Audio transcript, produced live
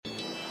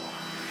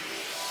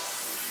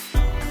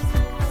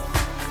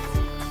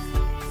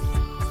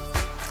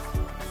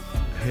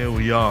Here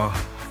we are.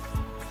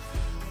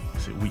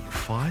 Is it week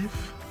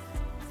 5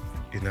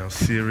 in our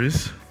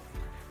series?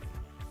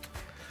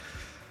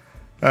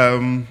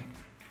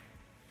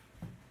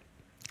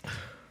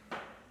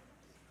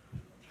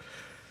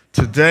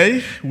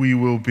 Today we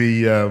will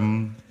be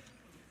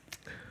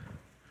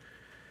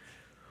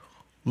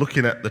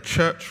looking at the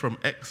church from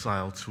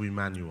exile to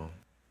Emmanuel.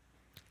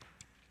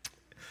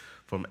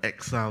 From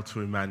exile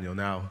to Emmanuel.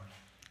 Now,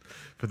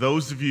 for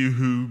those of you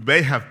who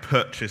may have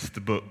purchased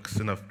the books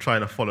and are trying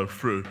to follow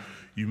through,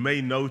 you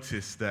may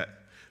notice that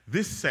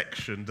this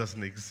section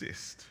doesn't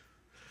exist.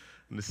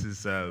 And this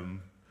is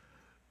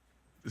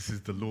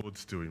the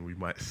Lord's doing, we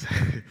might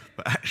say.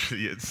 But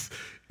actually, it's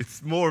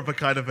more of a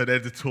kind of an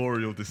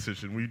editorial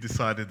decision. We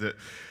decided that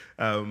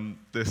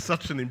there's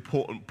such an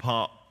important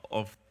part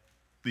of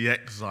the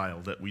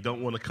exile that we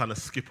don't want to kind of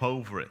skip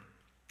over it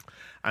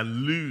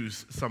and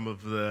lose some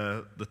of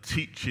the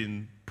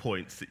teaching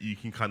points that you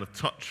can kind of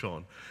touch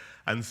on.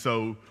 And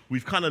so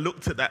we've kind of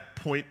looked at that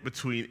point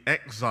between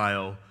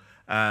exile,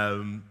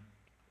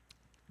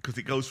 because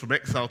it goes from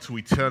exile to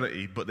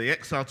eternity, but the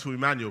exile to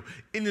Emmanuel,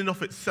 in and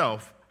of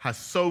itself, has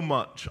so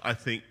much, I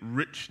think,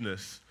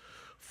 richness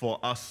for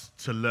us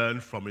to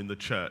learn from in the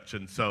church.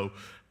 And so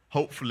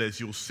hopefully, as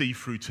you'll see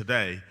through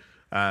today,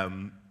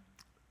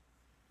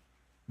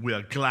 we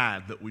are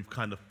glad that we've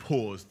kind of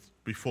paused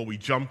before we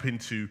jump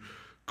into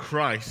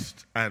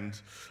Christ,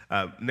 and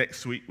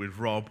next week with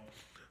Rob,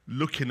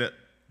 looking at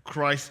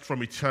Christ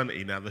from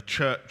eternity. Now, the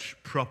church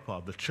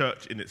proper, the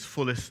church in its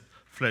fullest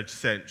fledged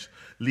sense,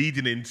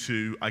 leading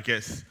into, I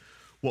guess,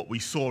 what we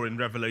saw in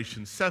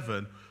Revelation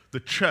 7, the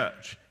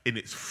church in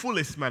its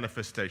fullest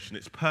manifestation,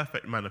 its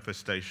perfect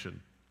manifestation.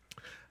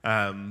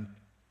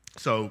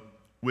 So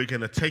we're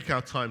going to take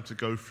our time to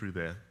go through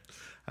there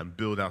and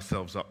build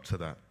ourselves up to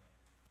that.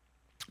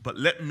 But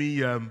let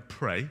me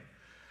pray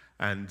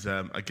and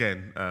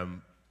again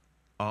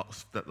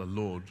ask that the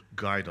Lord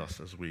guide us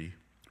as we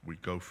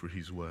go through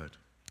his word.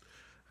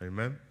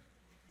 Amen.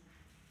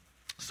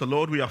 So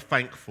Lord, we are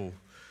thankful.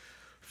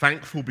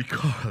 Thankful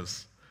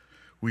because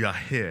we are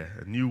here.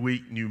 A new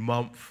week, new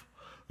month.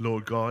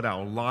 Lord God,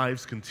 our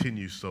lives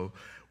continue. So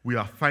we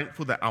are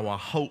thankful that our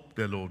hope,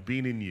 dear Lord,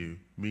 being in you,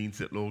 means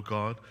that, Lord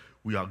God,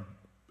 we are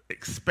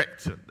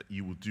expectant that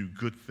you will do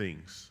good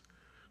things,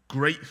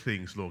 great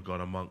things, Lord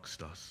God,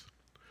 amongst us.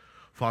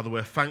 Father,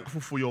 we're thankful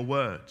for your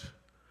word.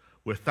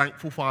 We're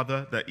thankful,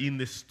 Father, that in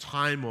this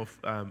time of,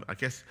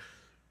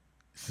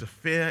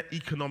 severe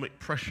economic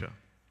pressure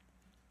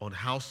on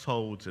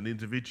households and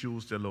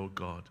individuals, dear Lord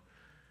God,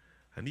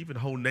 and even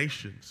whole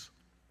nations,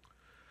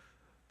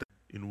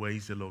 in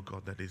ways, dear Lord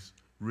God, that is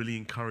really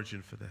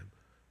encouraging for them.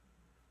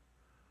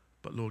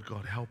 But Lord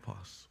God, help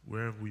us,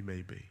 wherever we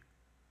may be,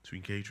 to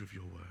engage with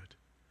your word,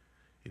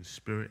 in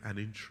spirit and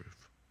in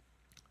truth.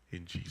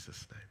 In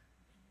Jesus' name,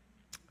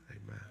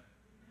 amen.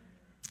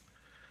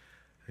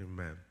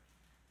 Amen.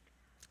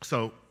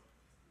 So,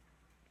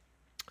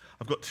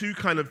 I've got two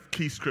kind of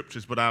key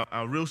scriptures, but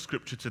our real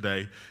scripture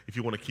today, if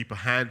you want to keep a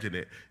hand in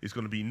it, is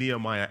going to be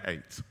Nehemiah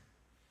 8.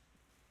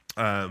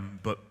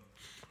 But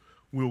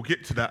we'll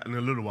get to that in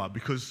a little while,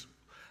 because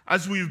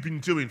as we've been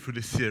doing for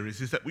this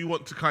series, is that we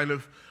want to kind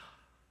of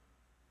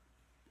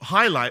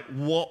highlight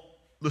what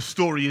the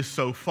story is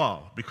so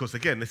far. Because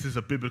again, this is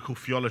a biblical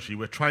theology.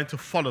 We're trying to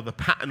follow the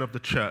pattern of the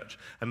church,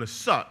 and as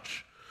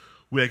such,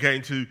 we're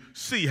going to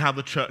see how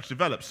the church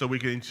develops. So we're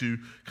going to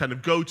kind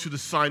of go to the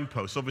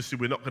signposts. Obviously,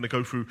 we're not going to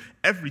go through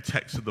every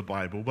text of the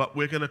Bible, but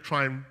we're going to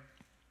try and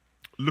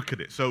look at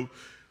it. So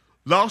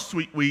last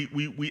week,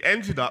 we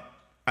ended up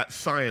at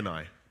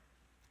Sinai.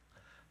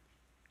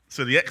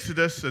 So the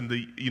Exodus and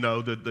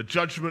the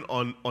judgment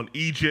on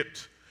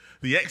Egypt,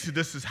 the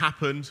Exodus has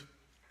happened,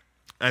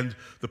 and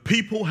the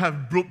people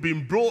have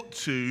been brought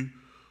to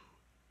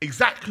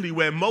exactly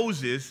where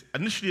Moses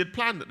initially had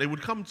planned that they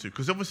would come to,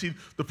 because obviously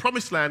the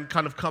promised land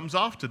kind of comes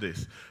after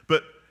this.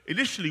 But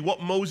initially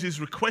what Moses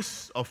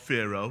requests of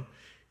Pharaoh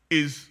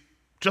is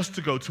just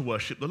to go to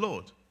worship the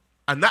Lord.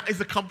 And that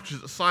is accomplished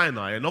at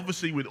Sinai. And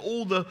obviously with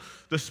all the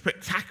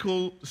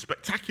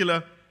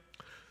spectacular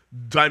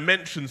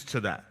dimensions to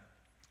that,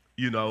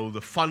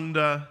 the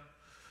thunder,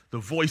 the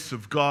voice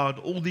of God,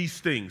 all these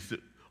things that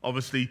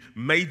obviously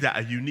made that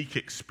a unique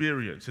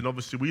experience. And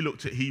obviously we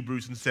looked at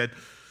Hebrews and said,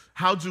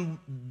 how do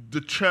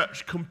the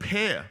church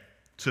compare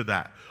to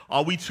that?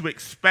 Are we to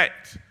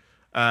expect,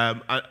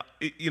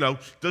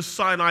 does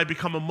Sinai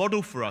become a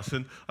model for us?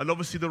 And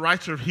obviously the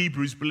writer of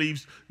Hebrews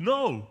believes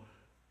no,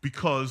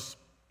 because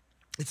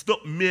it's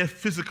not mere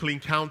physical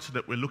encounter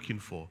that we're looking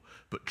for,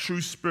 but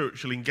true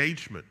spiritual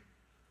engagement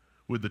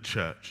with the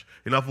church.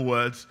 In other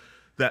words,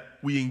 that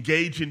we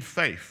engage in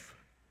faith,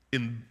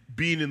 in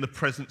being in the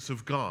presence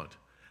of God,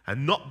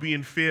 and not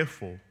being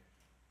fearful.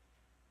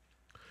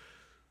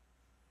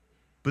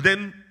 But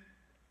then,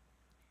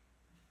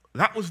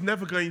 that was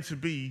never going to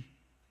be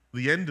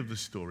the end of the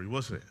story,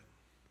 was it?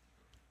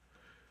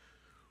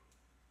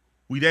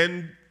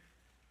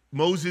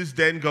 Moses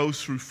then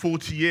goes through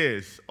 40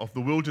 years of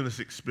the wilderness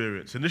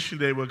experience. Initially,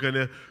 they were going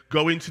to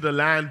go into the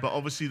land, but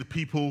obviously the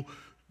people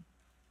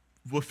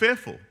were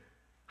fearful.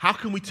 How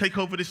can we take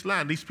over this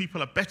land? These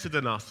people are better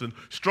than us and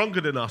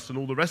stronger than us and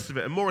all the rest of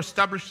it and more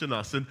established than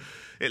us. And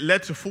it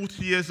led to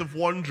 40 years of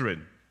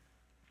wandering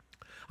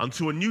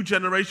until a new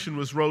generation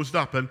was rose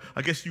up. And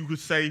I guess you could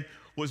say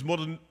was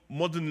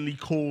modernly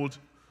called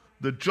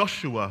the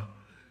Joshua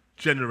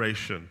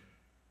generation.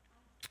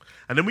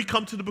 And then we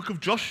come to the book of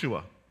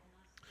Joshua,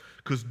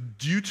 because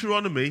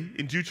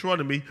in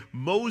Deuteronomy,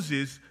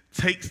 Moses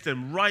takes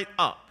them right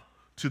up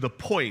to the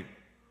point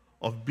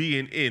of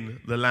being in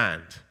the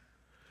land.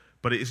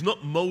 But it is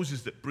not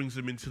Moses that brings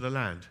them into the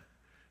land.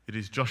 It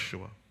is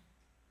Joshua.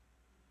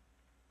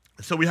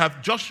 So we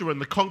have Joshua and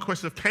the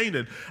conquest of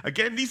Canaan.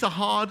 Again, these are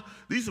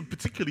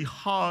particularly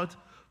hard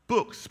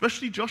books,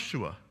 especially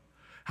Joshua.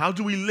 How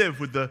do we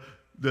live with the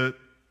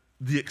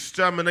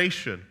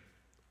extermination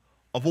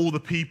of all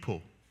the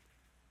people?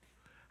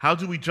 How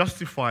do we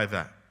justify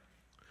that?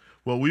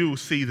 Well, we will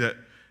see that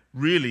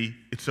really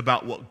it's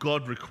about what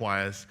God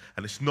requires,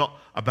 and it's not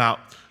about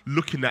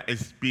looking at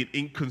as being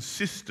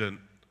inconsistent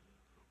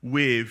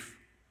with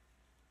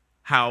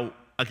how,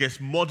 I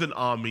guess, modern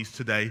armies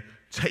today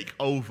take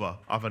over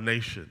other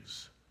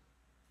nations.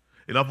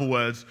 In other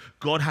words,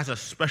 God has a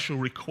special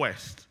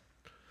request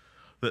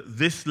that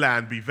this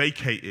land be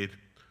vacated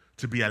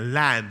to be a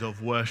land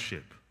of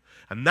worship.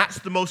 And that's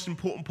the most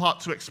important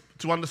part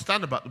to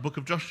understand about the book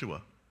of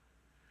Joshua.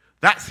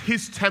 That's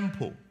his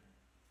temple.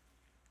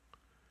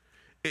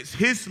 It's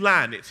his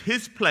land. It's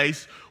his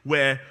place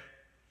where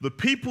the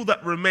people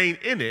that remain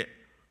in it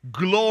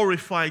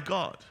glorify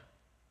God.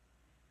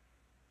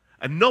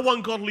 And no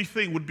ungodly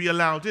thing would be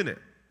allowed in it.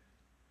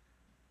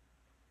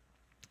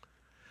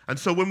 And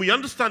so when we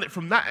understand it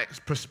from that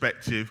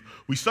perspective,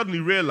 we suddenly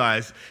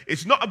realize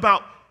it's not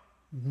about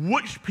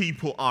which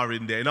people are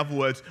in there. In other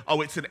words,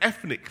 it's an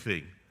ethnic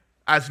thing,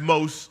 as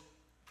most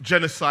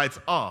genocides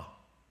are.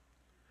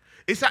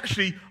 It's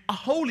actually a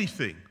holy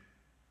thing.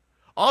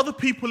 Are the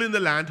people in the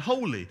land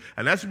holy?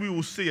 And as we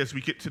will see as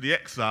we get to the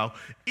exile,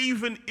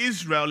 even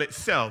Israel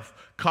itself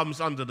comes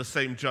under the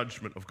same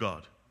judgment of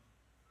God.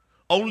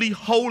 Only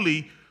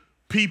holy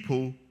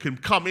people can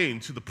come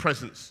into the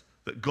presence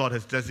that God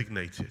has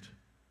designated.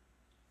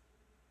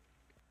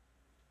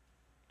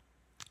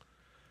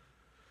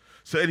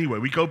 So anyway,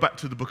 we go back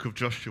to the book of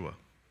Joshua.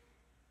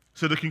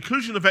 So the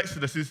conclusion of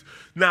Exodus is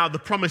now the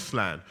promised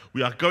land.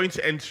 We are going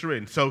to enter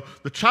in. So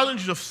the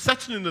challenge of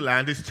settling the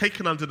land is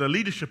taken under the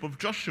leadership of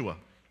Joshua.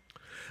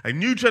 A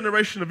new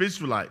generation of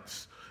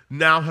Israelites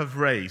now have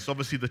raised,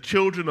 obviously the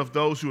children of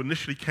those who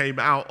initially came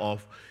out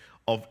of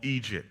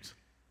Egypt.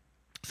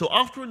 So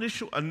after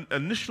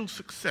initial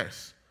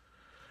success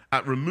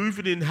at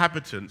removing the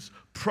inhabitants,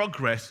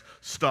 progress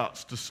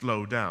starts to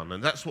slow down.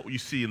 And that's what you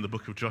see in the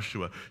book of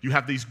Joshua. You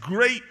have these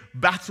great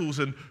battles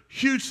and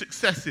huge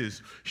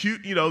successes.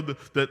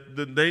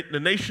 The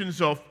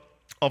nations of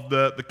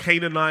the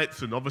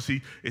Canaanites, and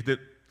obviously the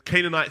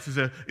Canaanites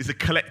is a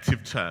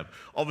collective term.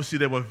 Obviously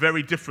there were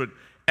very different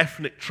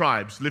ethnic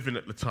tribes living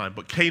at the time,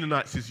 but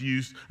Canaanites is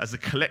used as a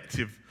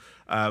collective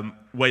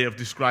way of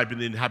describing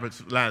the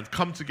inhabitants of the land.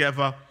 Come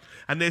together,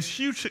 and there's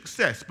huge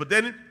success, but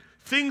then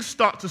things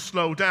start to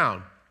slow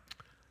down,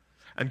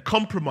 and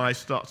compromise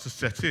starts to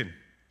set in.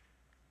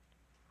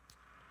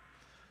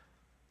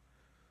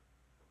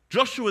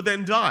 Joshua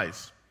then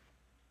dies,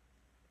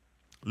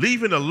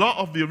 leaving a lot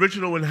of the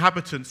original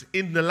inhabitants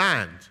in the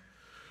land,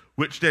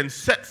 which then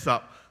sets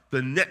up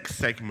the next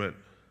segment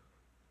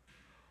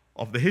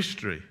of the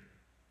history,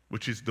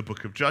 which is the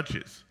book of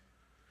Judges.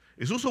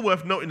 It's also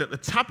worth noting that the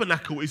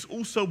tabernacle is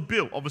also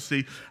built.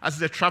 Obviously, as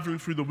they're traveling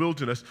through the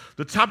wilderness,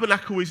 the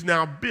tabernacle is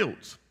now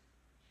built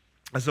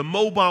as a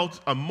mobile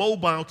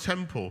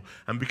temple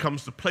and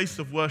becomes the place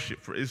of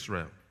worship for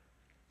Israel.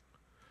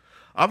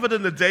 Other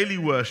than the daily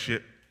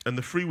worship and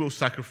the free will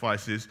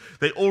sacrifices,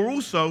 they are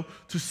also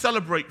to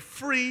celebrate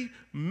 3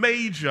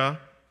 major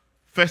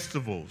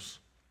festivals.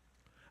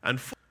 And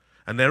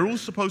they're all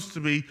supposed to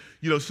be,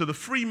 so the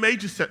 3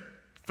 major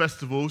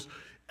festivals,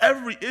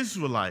 every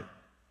Israelite,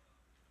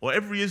 or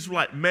every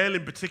Israelite male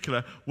in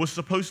particular, was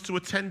supposed to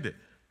attend it,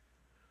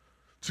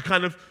 to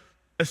kind of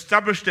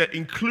establish their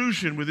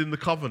inclusion within the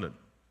covenant.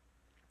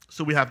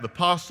 So we have the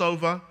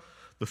Passover,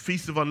 the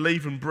Feast of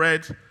Unleavened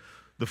Bread,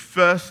 the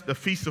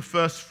Feast of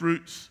First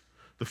Fruits,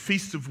 the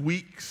Feast of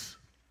Weeks,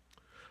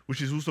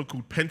 which is also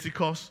called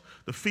Pentecost,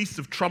 the Feast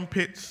of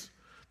Trumpets,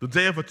 the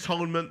Day of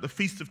Atonement, the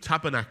Feast of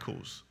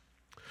Tabernacles.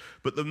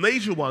 But the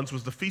major ones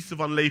was the Feast of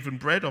Unleavened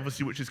Bread,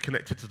 obviously, which is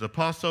connected to the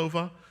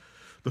Passover,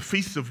 the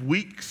Feast of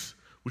Weeks,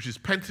 which is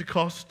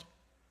Pentecost,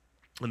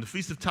 and the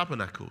Feast of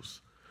Tabernacles,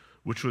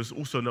 which was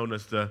also known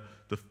as the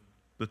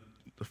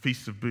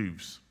Feast of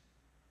Booths.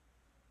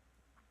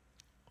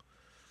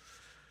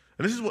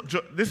 And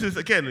this is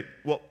again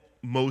what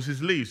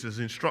Moses leaves as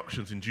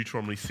instructions in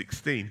Deuteronomy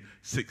 16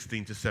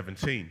 to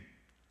 17.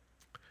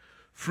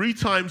 3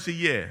 times a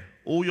year,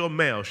 all your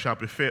males shall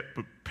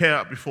prepare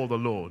up before the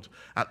Lord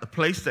at the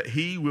place that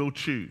he will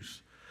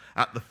choose,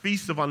 at the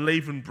Feast of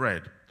Unleavened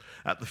Bread,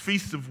 at the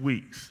Feast of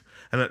Weeks,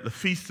 and at the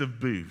Feast of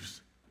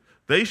Booths.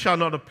 They shall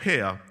not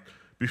appear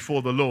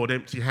before the Lord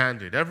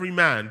empty-handed. Every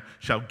man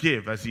shall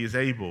give as he is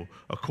able,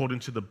 according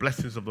to the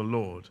blessings of the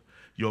Lord,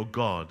 your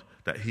God,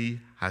 that he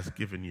has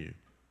given you.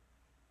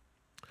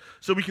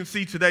 So we can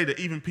see today that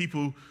even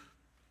people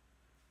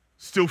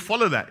still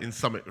follow that in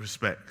some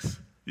respects.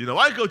 You know,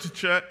 I go to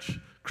church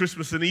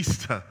Christmas and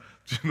Easter.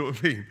 Do you know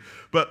what I mean?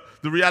 But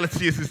the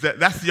reality is that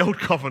that's the old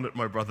covenant,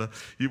 my brother.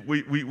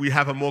 We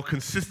have a more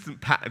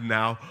consistent pattern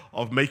now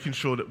of making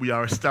sure that we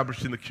are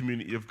establishing the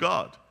community of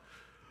God.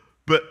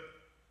 But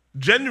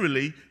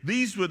generally,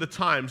 these were the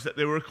times that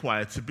they were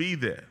required to be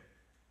there.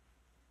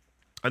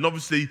 And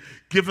obviously,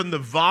 given the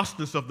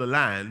vastness of the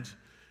land,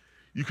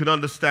 you can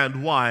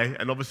understand why,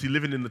 and obviously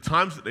living in the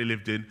times that they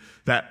lived in,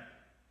 that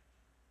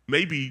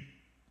maybe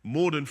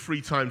more than 3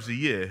 times a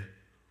year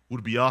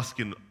would be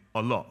asking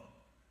a lot.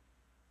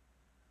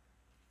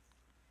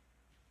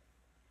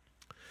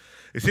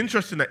 It's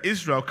interesting that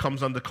Israel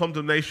comes under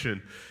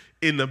condemnation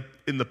in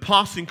the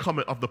passing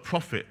comment of the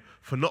prophet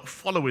for not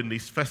following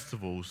these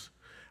festivals,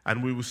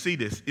 and we will see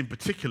this, in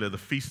particular, the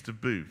Feast of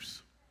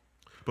Booths.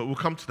 But we'll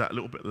come to that a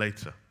little bit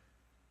later.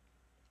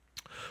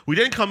 We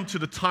then come to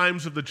the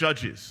times of the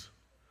judges.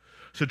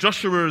 So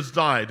Joshua has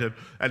died,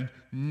 and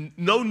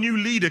no new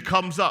leader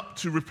comes up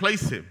to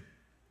replace him.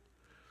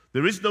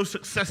 There is no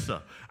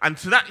successor. And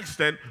to that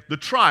extent, the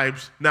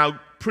tribes now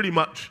pretty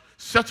much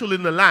settle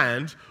in the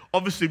land,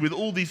 obviously with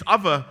all these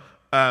other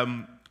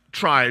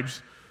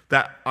tribes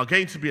that are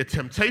going to be a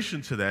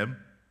temptation to them,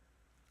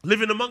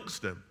 living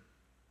amongst them.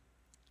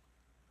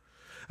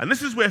 And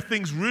this is where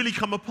things really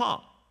come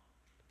apart,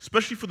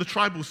 especially for the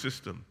tribal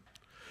system.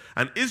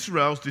 And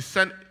Israel's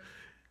descent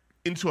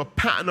into a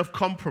pattern of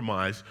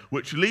compromise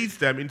which leads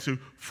them into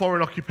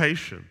foreign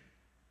occupation.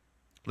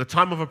 The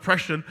time of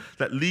oppression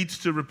that leads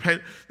to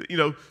repent,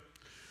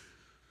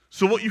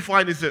 So what you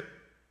find is that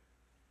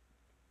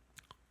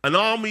an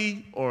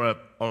army or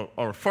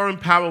a foreign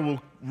power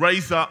will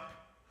raise up,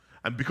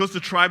 and because the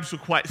tribes were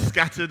quite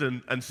scattered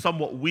and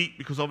somewhat weak,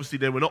 because obviously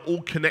they were not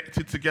all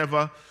connected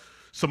together,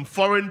 some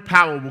foreign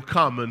power will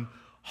come and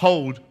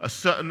hold a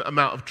certain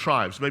amount of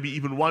tribes, maybe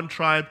even 1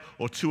 tribe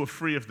or 2 or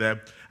 3 of them,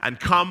 and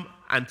come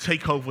and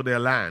take over their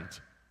land.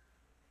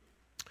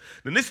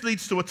 And this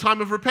leads to a time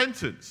of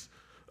repentance,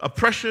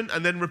 oppression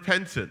and then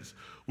repentance.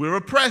 We're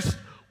oppressed.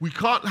 We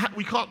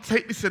can't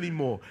take this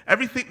anymore.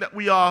 Everything that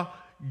we are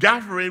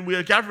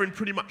gathering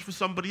pretty much for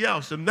somebody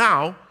else. And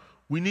now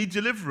we need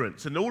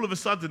deliverance. And all of a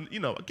sudden,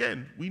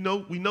 again, we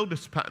know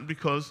this pattern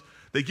because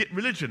they get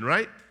religion,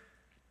 right?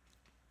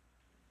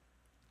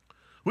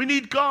 We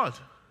need God.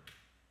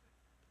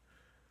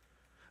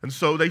 And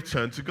so they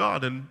turn to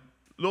God and,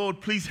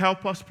 Lord, please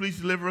help us, please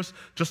deliver us,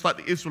 just like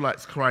the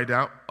Israelites cried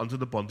out under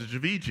the bondage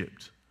of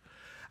Egypt.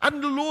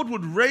 And the Lord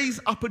would raise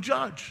up a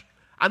judge,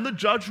 and the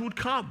judge would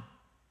come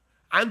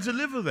and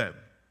deliver them.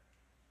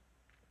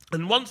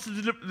 And once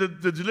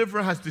the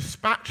deliverer has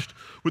dispatched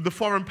with the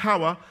foreign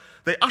power,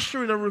 they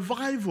usher in a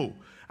revival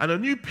and a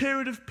new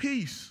period of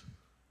peace.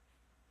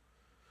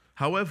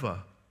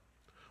 However,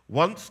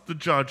 once the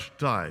judge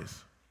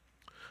dies,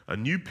 a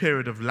new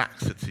period of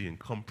laxity and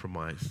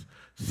compromise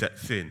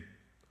sets in,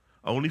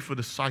 only for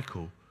the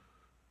cycle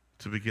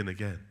to begin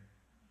again.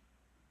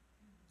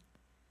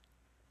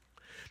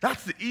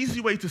 That's the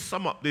easy way to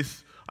sum up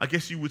this, I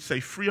guess you would say,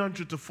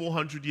 300 to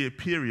 400 year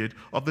period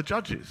of the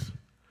judges.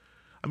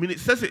 I mean, it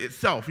says it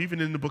itself, even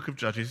in the book of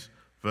Judges,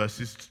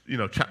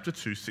 chapter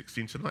 2,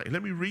 16 to 19.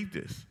 Let me read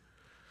this.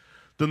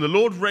 Then the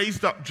Lord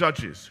raised up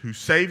judges who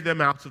saved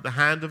them out of the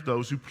hand of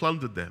those who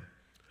plundered them.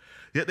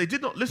 Yet they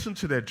did not listen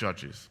to their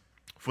judges,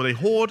 for they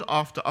whored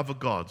after other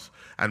gods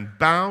and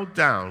bowed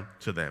down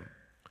to them.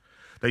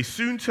 They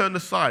soon turned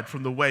aside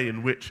from the way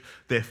in which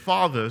their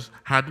fathers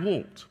had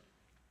walked,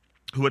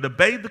 who had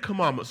obeyed the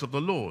commandments of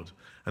the Lord,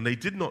 and they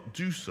did not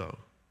do so.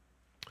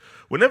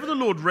 Whenever the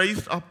Lord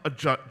raised up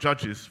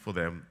judges for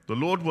them, the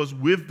Lord was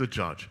with the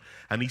judge,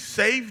 and he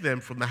saved them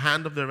from the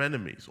hand of their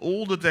enemies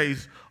all the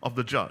days of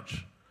the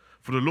judge.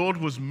 For the Lord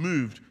was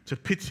moved to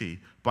pity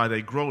by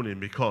their groaning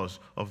because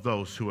of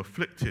those who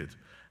afflicted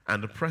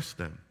and oppressed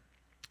them.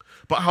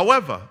 But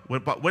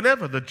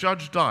whenever the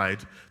judge died,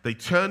 they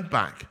turned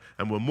back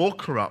and were more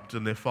corrupt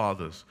than their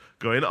fathers,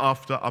 going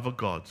after other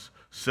gods,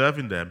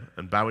 serving them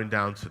and bowing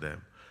down to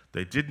them.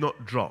 They did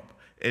not drop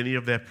any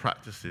of their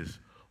practices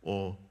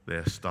or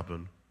their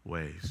stubborn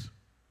ways.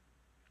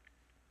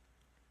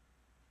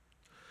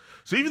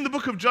 So even the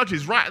book of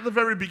Judges, right at the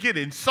very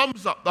beginning,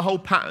 sums up the whole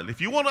pattern.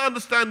 If you want to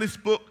understand this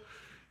book,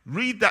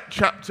 read that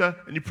chapter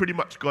and you pretty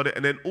much got it,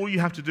 and then all you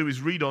have to do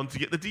is read on to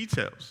get the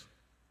details.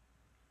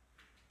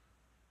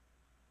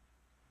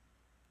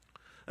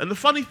 And the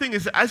funny thing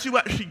is that as you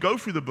actually go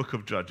through the book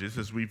of Judges,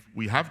 as we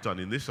have done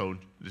in this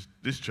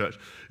church,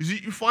 is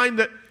that you find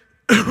that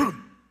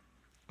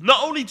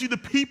not only do the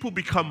people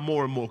become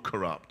more and more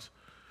corrupt,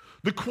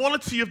 the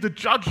quality of the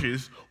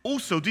judges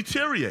also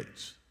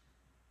deteriorates.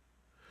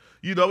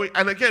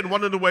 And again,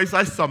 one of the ways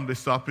I sum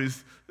this up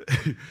is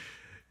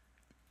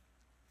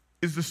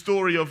the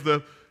story of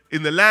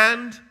in the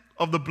land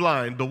of the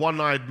blind, the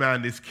one-eyed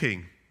man is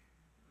king.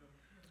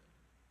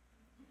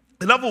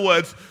 In other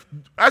words,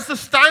 as the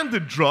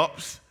standard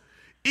drops,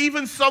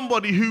 even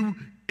somebody who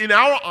in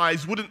our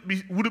eyes wouldn't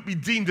be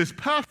deemed as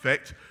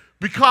perfect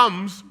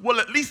becomes, well,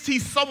 at least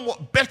he's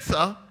somewhat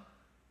better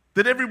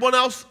than everyone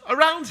else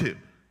around him.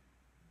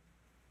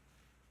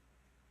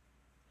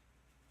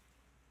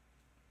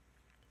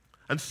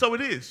 And so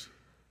it is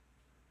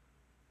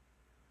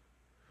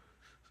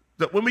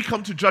that when we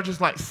come to judges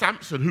like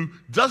Samson, who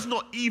does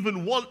not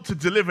even want to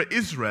deliver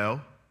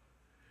Israel,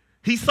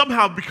 he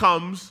somehow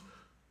becomes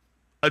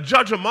a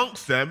judge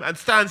amongst them and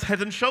stands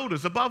head and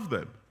shoulders above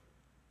them.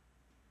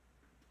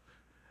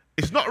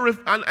 It's not,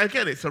 and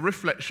again, it's a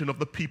reflection of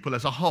the people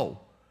as a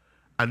whole,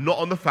 and not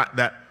on the fact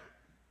that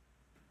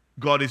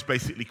God is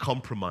basically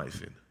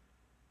compromising.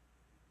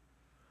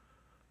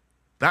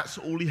 That's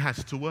all he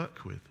has to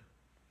work with.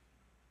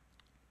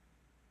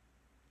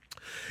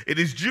 It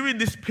is during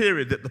this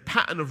period that the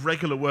pattern of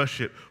regular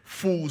worship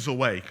falls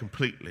away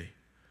completely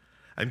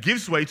and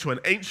gives way to an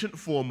ancient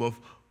form of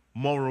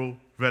moral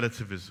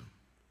relativism.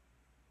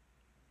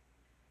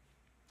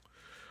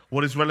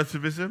 What is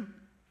relativism?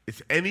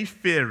 It's any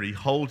theory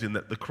holding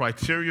that the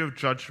criteria of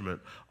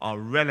judgment are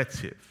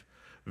relative,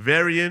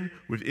 varying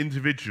with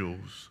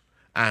individuals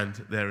and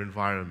their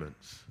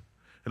environments.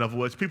 In other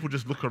words, people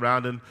just look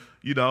around and,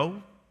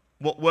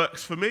 what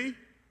works for me?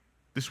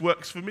 This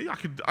works for me.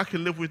 I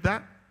can live with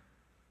that.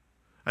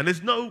 And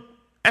there's no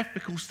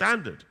ethical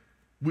standard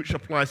which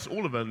applies to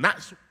all of them. And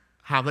that's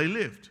how they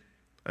lived.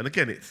 And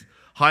again, it's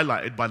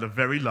highlighted by the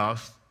very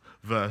last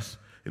verse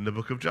in the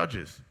book of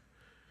Judges.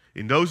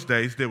 In those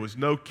days, there was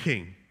no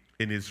king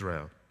in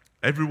Israel.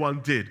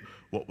 Everyone did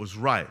what was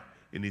right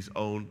in his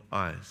own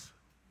eyes.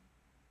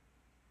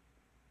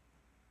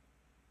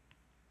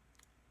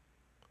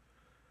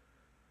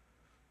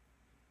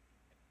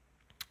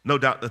 No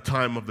doubt the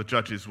time of the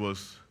judges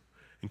was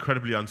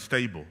incredibly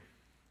unstable.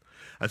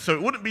 And so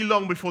it wouldn't be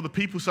long before the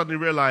people suddenly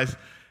realized,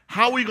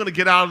 how are we going to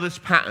get out of this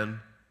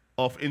pattern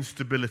of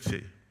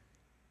instability?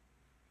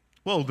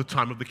 Well, the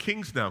time of the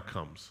kings now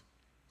comes.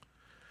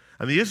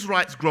 And the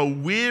Israelites grow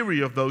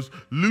weary of those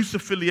loose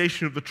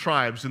affiliation of the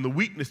tribes and the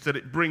weakness that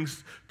it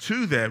brings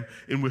to them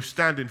in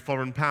withstanding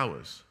foreign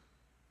powers.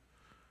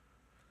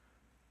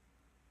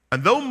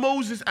 And though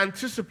Moses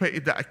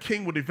anticipated that a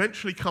king would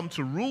eventually come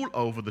to rule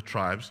over the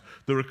tribes,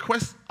 the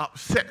request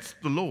upsets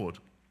the Lord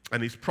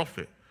and his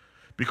prophet,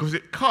 because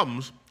it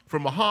comes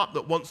from a heart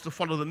that wants to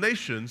follow the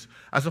nations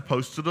as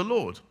opposed to the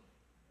Lord.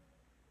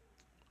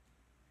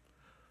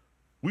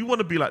 We want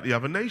to be like the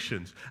other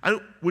nations. And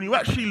when you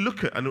actually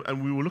look at,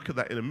 and we will look at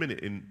that in a minute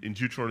in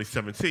Deuteronomy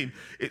 17,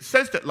 it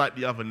says that like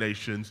the other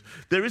nations,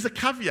 there is a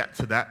caveat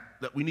to that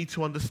we need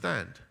to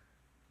understand.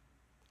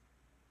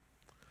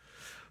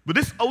 But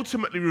this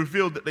ultimately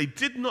revealed that they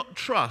did not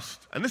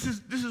trust, and this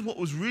is what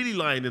was really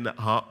lying in that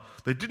heart,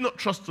 they did not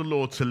trust the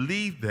Lord to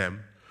lead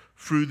them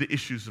through the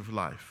issues of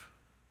life.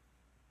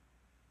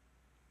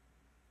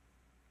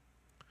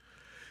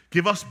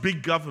 Give us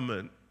big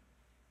government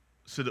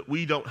so that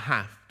we don't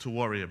have to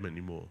worry them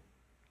anymore.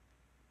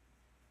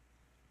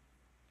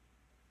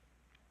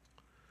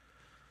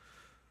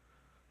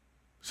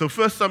 So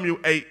 1 Samuel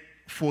 8,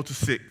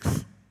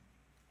 4-6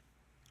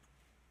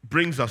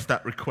 brings us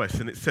that request,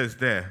 and it says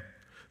there,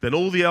 "Then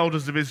all the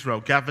elders of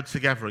Israel gathered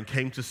together and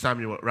came to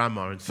Samuel at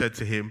Ramah and said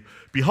to him,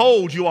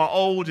 'Behold, you are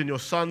old and your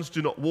sons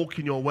do not walk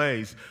in your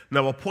ways.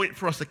 Now appoint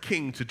for us a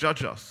king to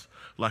judge us,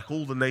 like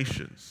all the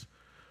nations.'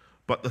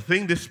 But the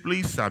thing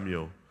displeased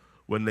Samuel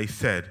when they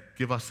said,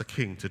 'Give us a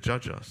king to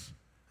judge us.'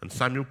 And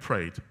Samuel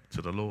prayed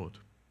to the Lord."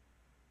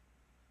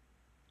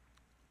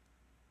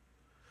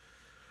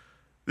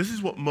 This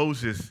is what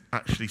Moses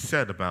actually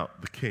said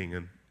about the king,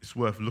 and it's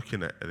worth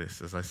looking at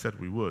this, as I said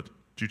we would.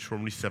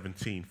 Deuteronomy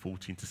 17,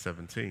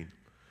 14-17.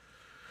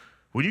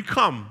 "When you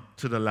come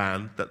to the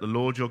land that the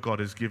Lord your God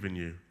has given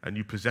you, and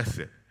you possess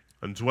it,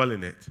 and dwell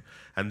in it,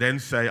 and then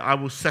say, 'I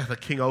will set a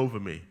king over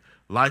me,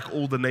 like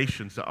all the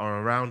nations that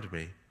are around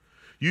me,'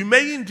 you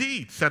may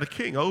indeed set a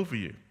king over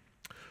you,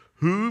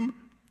 whom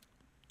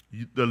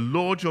the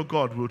Lord your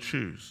God will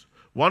choose.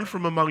 One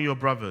from among your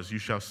brothers you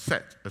shall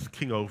set as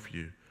king over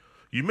you.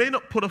 You may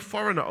not put a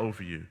foreigner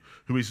over you,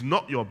 who is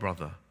not your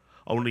brother.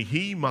 Only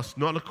he must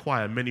not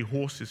acquire many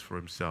horses for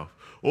himself,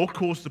 or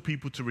cause the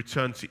people to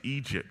return to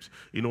Egypt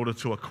in order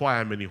to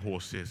acquire many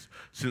horses,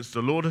 since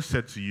the Lord has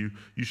said to you,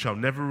 'You shall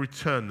never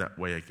return that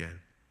way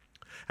again.'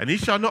 And he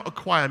shall not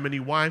acquire many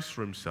wives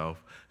for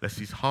himself, lest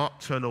his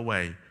heart turn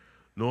away,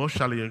 nor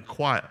shall he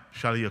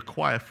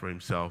acquire for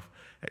himself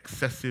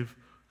excessive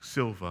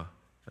silver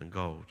and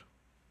gold."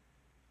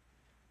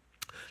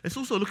 Let's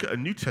also look at a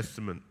New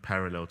Testament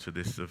parallel to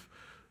this of,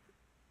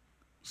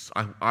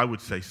 I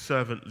would say,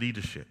 servant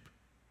leadership.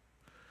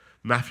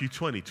 Matthew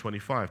 20,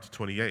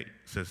 25-28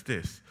 says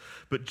this,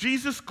 "But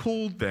Jesus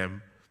called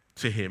them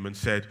to him and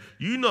said,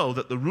 'You know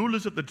that the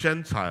rulers of the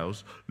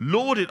Gentiles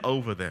lord it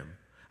over them,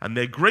 and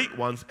their great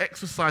ones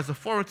exercise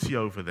authority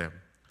over them.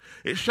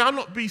 It shall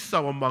not be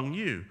so among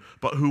you,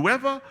 but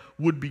whoever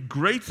would be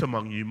great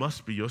among you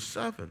must be your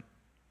servant,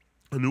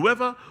 and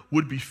whoever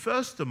would be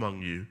first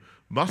among you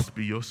must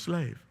be your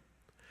slave.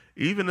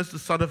 even as the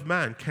Son of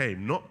Man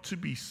came not to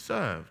be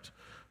served,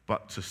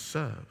 but to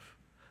serve,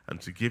 and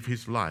to give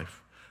his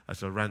life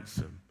as a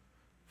ransom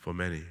for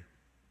many.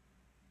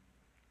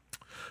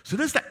 So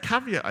there's that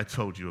caveat I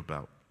told you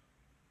about.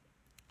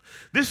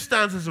 This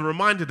stands as a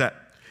reminder that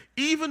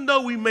even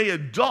though we may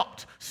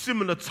adopt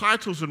similar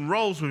titles and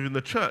roles within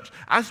the church,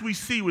 as we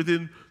see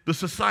within the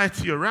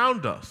society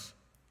around us,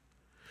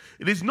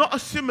 it is not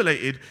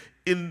assimilated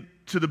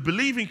into the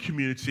believing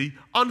community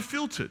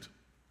unfiltered.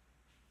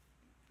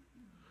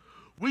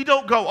 We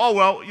don't go, oh,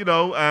 well,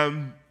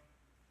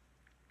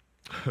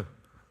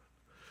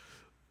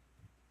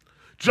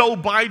 Joe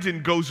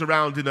Biden goes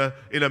around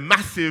in a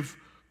massive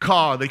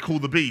car they call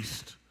the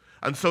Beast.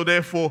 And so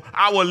therefore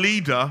our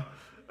leader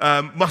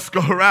must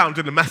go around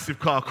in a massive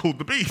car called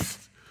the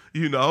Beast.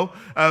 He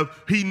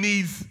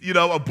needs,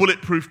 a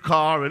bulletproof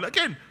car. And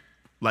again,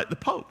 like the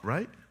Pope,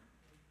 right?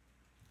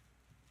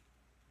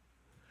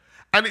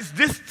 And it's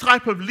this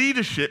type of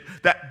leadership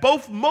that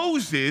both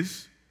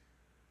Moses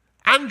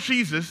and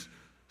Jesus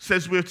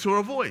says we're to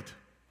avoid.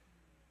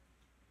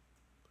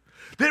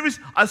 There is,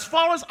 as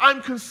far as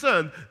I'm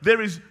concerned,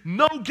 there is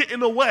no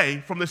getting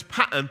away from this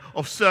pattern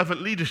of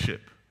servant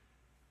leadership.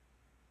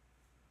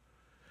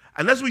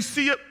 And as we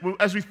see it,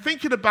 as we're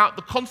thinking about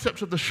the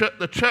concept of the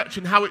church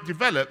and how it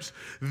develops,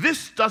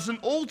 this doesn't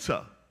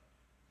alter.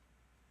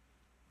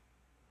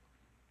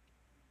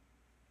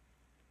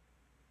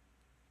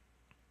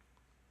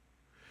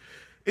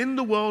 In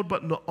the world,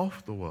 but not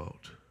of the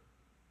world.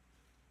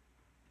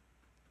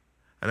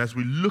 And as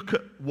we look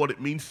at what it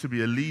means to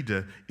be a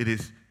leader, it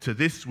is to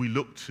this we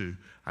look to,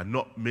 and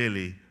not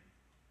merely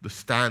the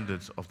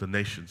standards of the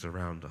nations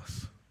around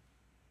us.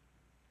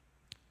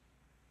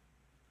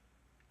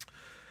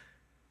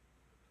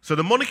 So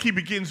the monarchy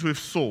begins with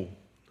Saul.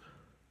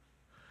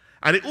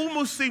 And it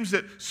almost seems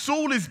that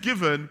Saul is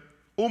given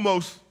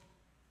almost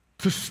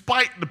to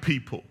spite the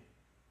people.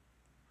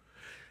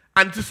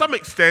 And to some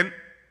extent,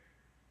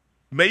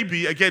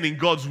 maybe, again, in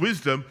God's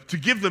wisdom, to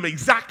give them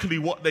exactly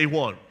what they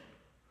want.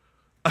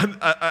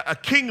 A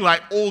king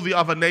like all the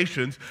other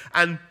nations.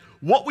 And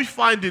what we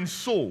find in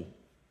Saul,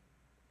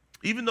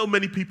 even though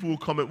many people will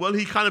comment, well,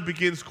 he kind of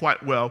begins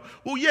quite well.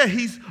 Well, yeah,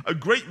 he's a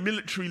great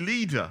military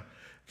leader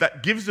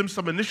that gives them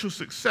some initial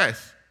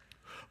success.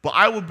 But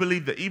I would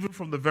believe that even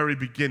from the very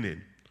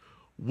beginning,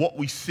 what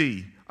we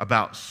see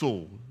about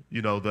Saul,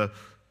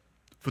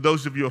 for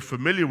those of you who are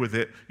familiar with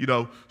it,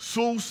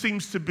 Saul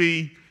seems to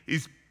be,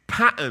 is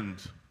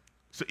patterned.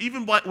 So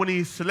even when he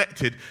is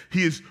selected,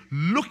 he is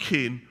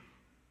looking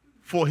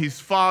for his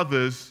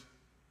father's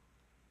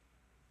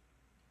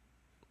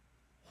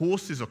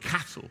horses or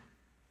cattle.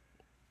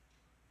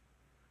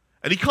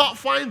 And he can't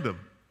find them.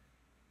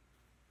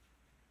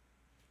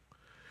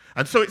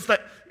 And so it's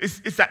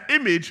that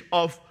image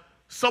of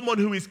someone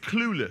who is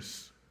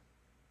clueless.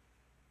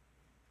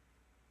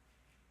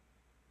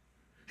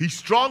 He's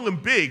strong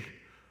and big,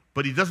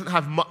 but he doesn't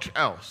have much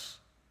else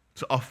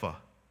to offer.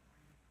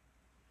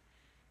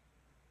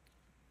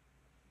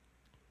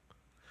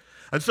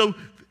 And so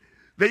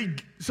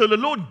the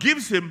Lord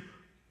gives him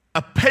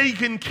a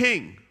pagan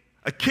king,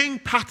 a king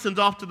patterned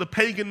after the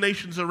pagan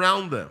nations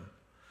around them.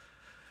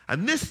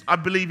 And this, I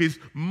believe, is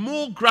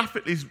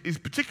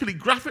particularly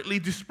graphically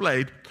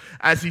displayed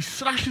as he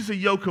slashes a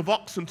yoke of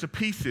oxen to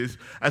pieces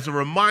as a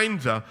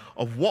reminder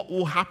of what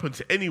will happen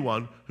to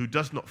anyone who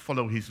does not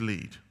follow his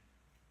lead.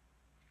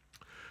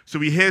 So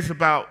he hears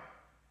about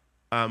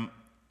a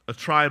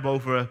tribe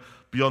over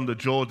beyond the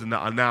Jordan that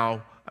are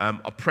now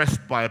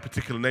oppressed by a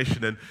particular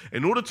nation. And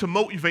in order to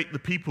motivate the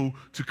people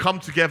to come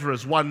together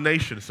as one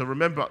nation, so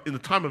remember, in the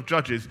time of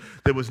Judges,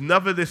 there was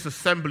never this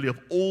assembly of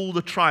all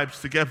the tribes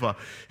together.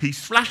 He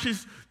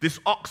slashes this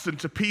oxen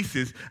to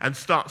pieces and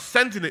starts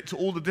sending it to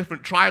all the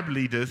different tribe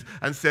leaders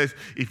and says,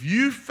 if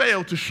you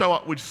fail to show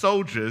up with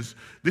soldiers,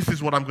 this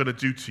is what I'm going to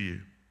do to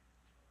you.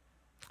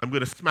 I'm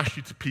going to smash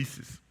you to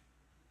pieces.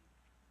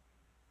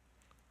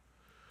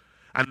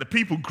 And the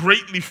people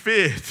greatly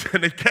feared,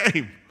 and they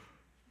came.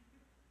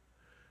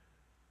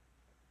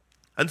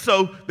 And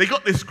so they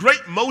got this great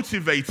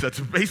motivator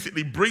to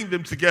basically bring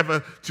them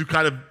together to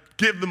kind of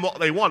give them what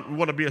they want. We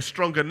want to be a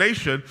stronger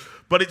nation,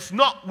 but it's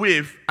not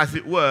with, as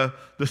it were,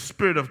 the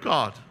Spirit of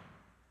God.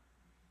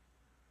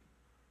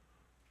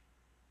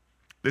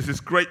 There's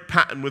this great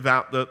pattern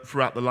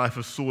throughout the life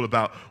of Saul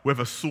about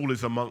whether Saul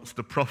is amongst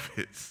the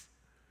prophets.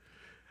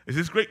 There's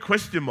this great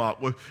question mark.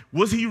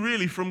 Was he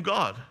really from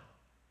God?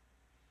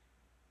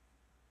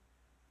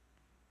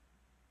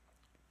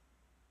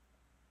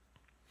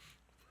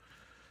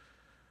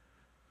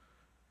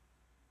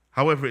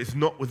 However, it's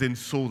not within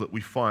Saul that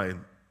we find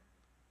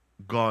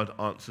God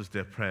answers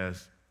their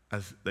prayers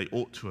as they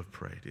ought to have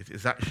prayed. It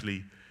is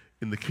actually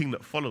in the king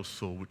that follows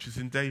Saul, which is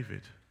in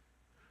David,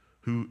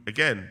 who,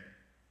 again,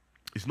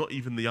 is not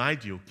even the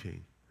ideal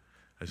king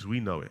as we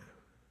know it.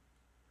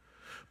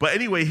 But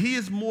anyway, he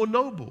is more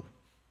noble,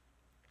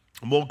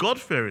 more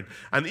God-fearing,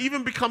 and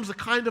even becomes a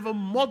kind of a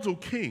model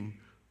king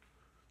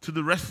to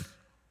the rest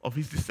of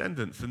his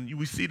descendants. And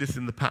we see this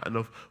in the pattern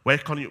of why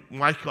can't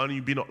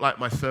you be not like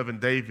my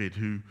servant David,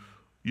 who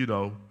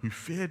who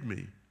feared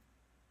me.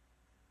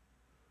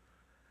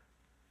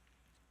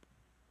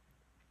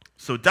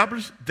 So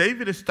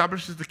David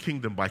establishes the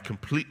kingdom by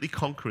completely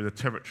conquering the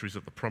territories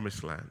of the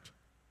promised land.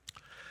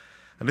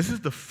 And this is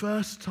the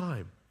first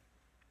time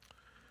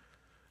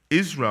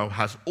Israel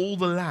has all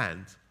the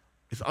land,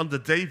 is under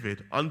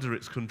David, under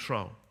its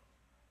control.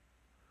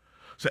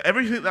 So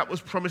everything that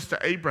was promised to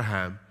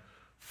Abraham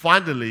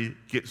finally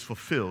gets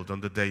fulfilled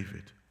under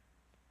David.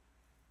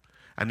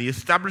 And he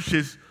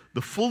establishes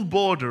the full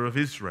border of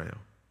Israel.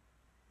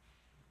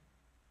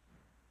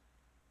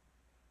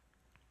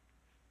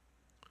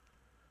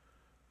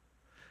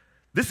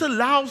 This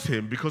allows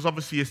him, because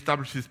obviously he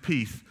establishes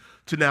peace,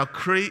 to now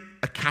create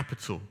a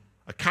capital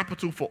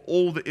for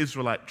all the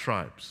Israelite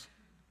tribes.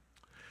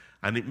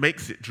 And it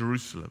makes it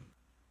Jerusalem.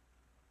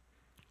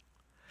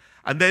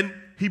 And then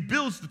he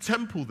builds the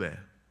temple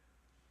there.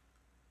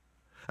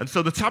 And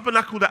so the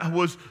tabernacle that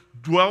was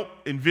dwelt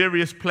in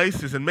various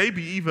places and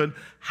maybe even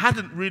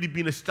hadn't really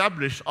been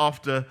established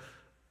after,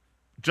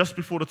 just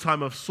before the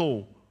time of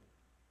Saul,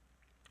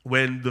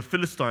 when the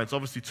Philistines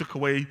obviously took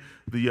away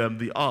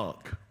the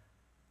ark.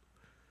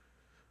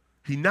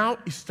 He now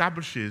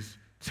establishes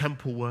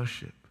temple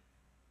worship.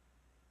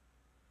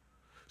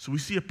 So we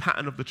see a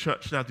pattern of the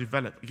church now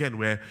develop, again,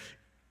 where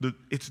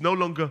it's no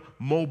longer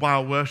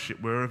mobile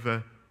worship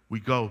wherever we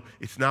go.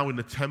 It's now in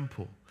the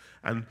temple.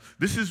 And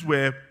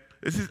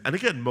and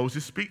again,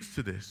 Moses speaks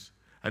to this.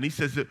 And he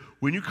says that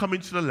when you come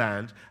into the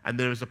land and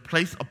there is a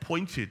place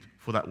appointed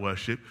for that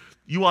worship,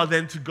 you are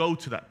then to go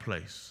to that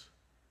place,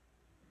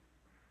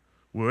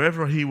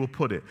 wherever he will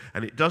put it.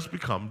 And it does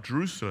become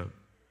Jerusalem.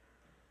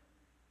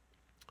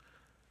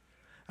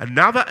 And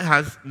now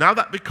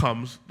that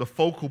becomes the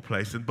focal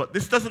place. But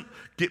this doesn't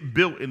get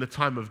built in the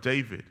time of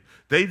David.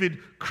 David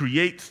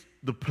creates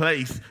the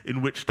place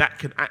in which that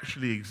can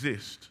actually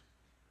exist.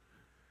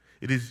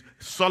 It is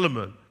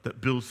Solomon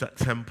that builds that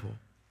temple.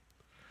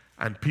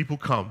 And people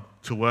come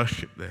to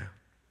worship there.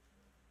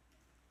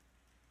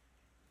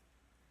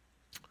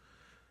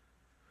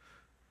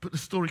 But the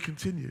story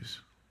continues.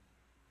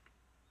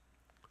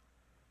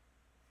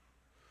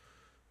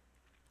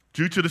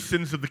 Due to the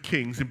sins of the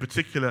kings, in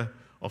particular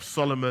of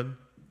Solomon,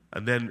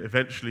 and then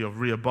eventually of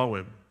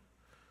Rehoboam,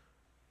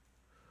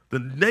 the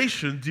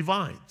nation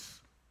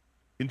divides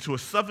into a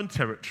southern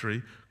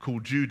territory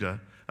called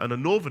Judah and a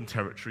northern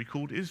territory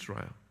called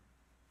Israel.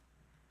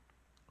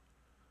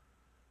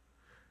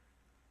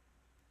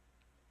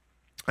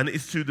 And it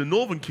is to the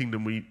northern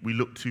kingdom we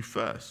look to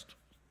first.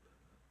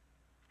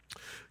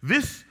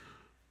 This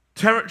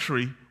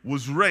territory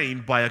was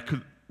reigned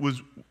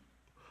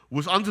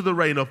was under the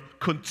reign of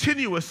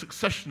continuous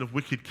succession of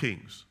wicked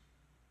kings.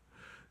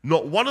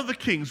 Not one of the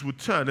kings would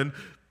turn. And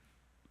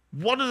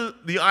one of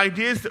the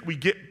ideas that we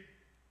get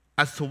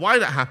as to why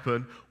that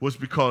happened was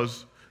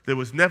because there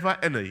was never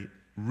any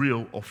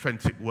real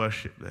authentic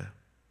worship there.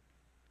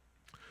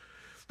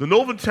 The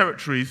northern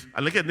territories,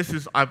 and again, this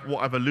is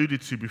what I've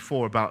alluded to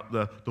before about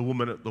the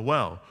woman at the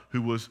well,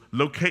 who was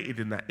located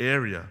in that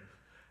area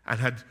and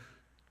had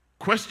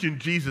questioned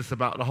Jesus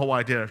about the whole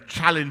idea of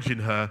challenging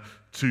her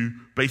to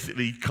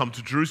basically come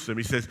to Jerusalem.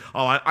 He says,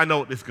 I know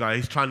what this guy,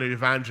 he's trying to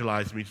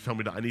evangelize me to tell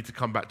me that I need to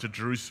come back to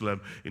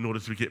Jerusalem in order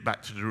to get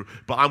back to Jerusalem.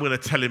 But I'm going to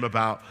tell him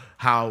about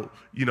how,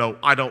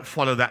 I don't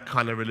follow that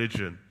kind of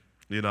religion.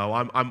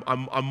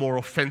 I'm more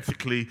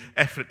authentically,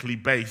 ethically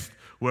based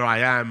where I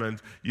am,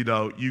 and,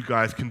 you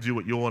guys can do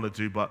what you want to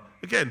do. But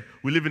again,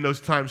 we live in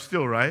those times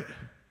still, right?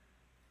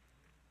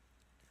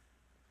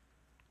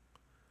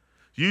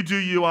 You do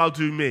you, I'll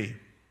do me.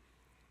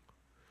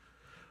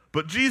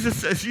 But Jesus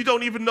says you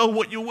don't even know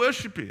what you're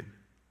worshiping.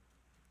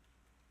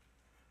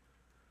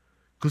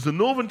 Because the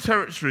northern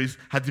territories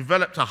had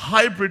developed a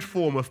hybrid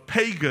form of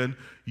pagan,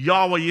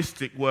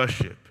 Yahwehistic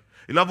worship.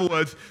 In other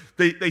words,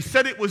 they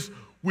said it was,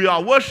 we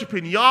are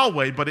worshiping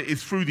Yahweh, but it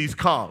is through these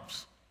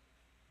calves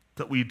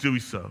that we do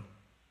so.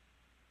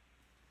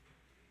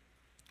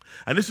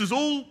 And this is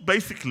all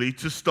basically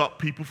to stop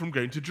people from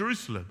going to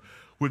Jerusalem.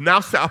 We've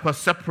now set up a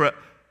separate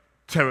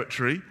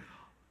territory.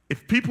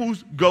 If people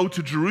go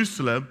to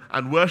Jerusalem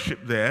and worship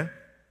there,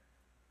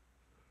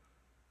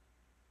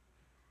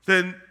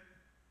 then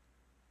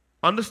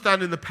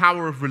understanding the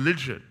power of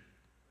religion.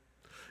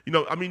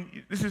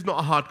 This is not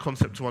a hard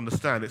concept to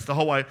understand. It's the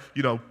whole,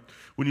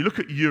 when you look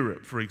at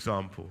Europe, for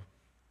example,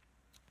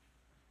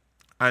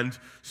 and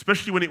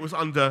especially when it was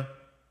under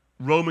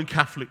Roman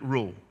Catholic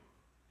rule,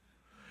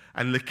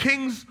 and the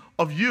kings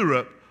of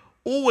Europe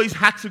always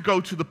had to go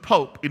to the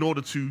Pope in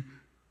order to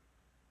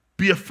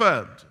be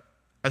affirmed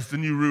as the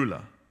new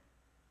ruler.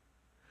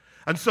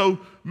 And so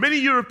many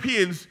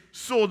Europeans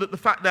saw that the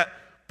fact that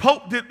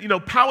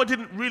power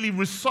didn't really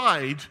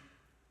reside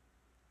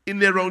in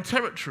their own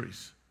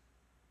territories.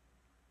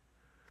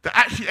 That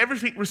actually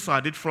everything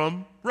resided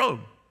from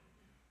Rome.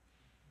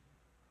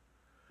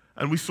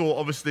 And we saw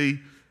obviously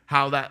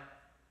how that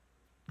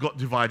got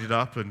divided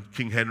up, and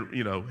King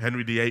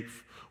Henry VIII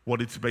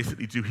wanted to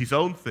basically do his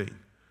own thing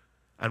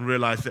and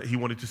realized that he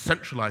wanted to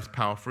centralize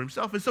power for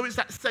himself. And so it's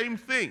that same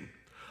thing.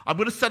 I'm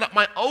going to set up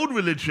my own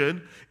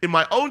religion in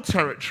my own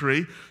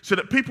territory so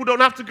that people don't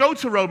have to go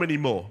to Rome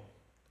anymore.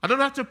 I don't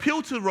have to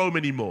appeal to Rome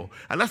anymore.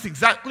 And that's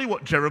exactly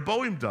what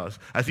Jeroboam does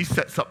as he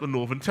sets up the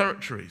northern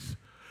territories.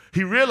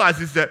 He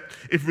realizes that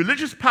if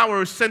religious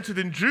power is centered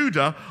in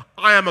Judah,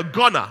 I am a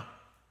goner.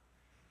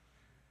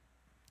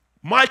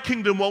 My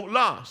kingdom won't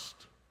last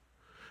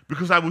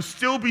because I will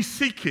still be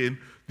seeking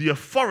the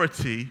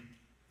authority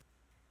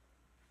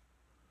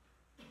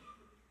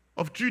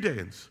of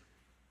Judeans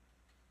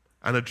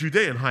and a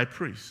Judean high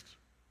priest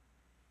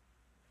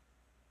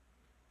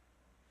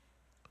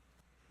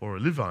or a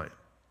Levite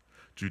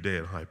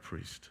Judean high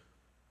priest.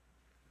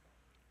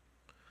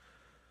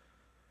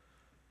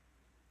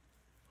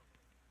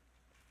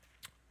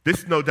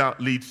 This no doubt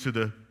leads to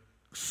the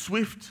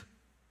swift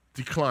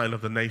decline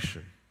of the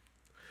nation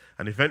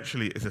and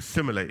eventually is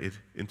assimilated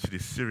into the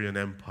Assyrian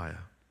Empire.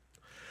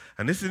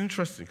 And this is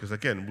interesting because,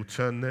 again, we'll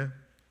turn there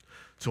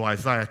to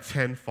Isaiah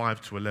 10,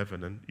 5 to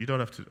 11. And you don't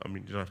have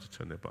to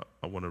turn there, but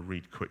I want to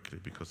read quickly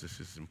because this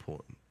is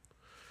important.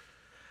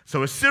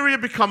 So Assyria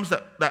becomes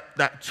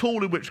that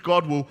tool in which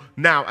God will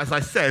now, as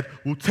I said,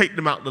 will take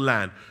them out of the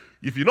land.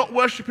 If you're not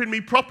worshiping me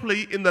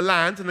properly in the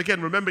land, and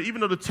again, remember,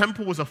 even though the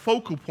temple was a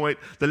focal point,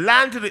 the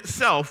land in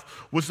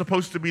itself was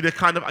supposed to be the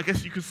kind of, I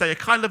guess you could say, a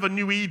kind of a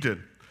new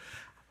Eden.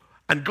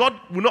 And God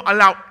will not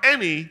allow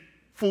any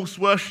false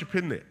worship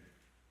in it.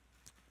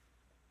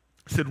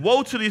 He said,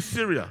 woe to the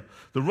Assyria,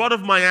 the rod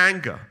of my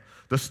anger,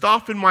 the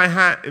staff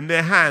in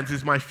their hands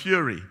is my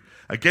fury,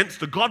 against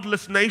the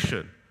godless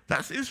nation,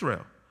 that's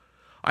Israel.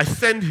 I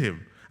send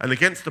him, and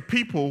against the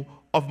people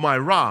of my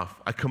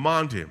wrath I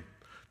command him,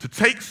 to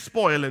take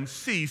spoil and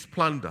seize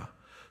plunder,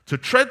 to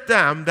tread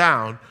them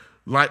down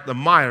like the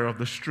mire of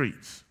the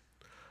streets.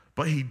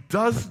 But he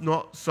does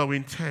not so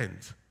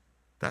intend.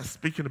 That's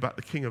speaking about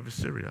the king of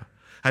Assyria.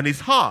 And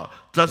his heart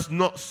does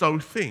not so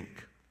think.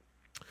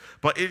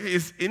 But it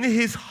is in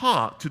his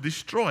heart to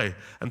destroy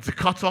and to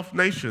cut off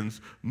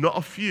nations, not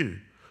a few.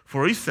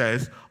 For he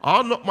says,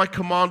 are not my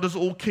commanders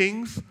all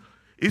kings?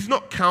 Is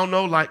not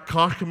Calno like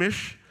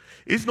Carchemish?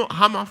 Is not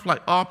Hamath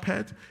like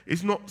Arpad?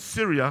 Is not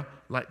Syria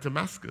like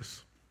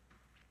Damascus?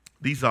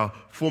 These are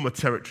former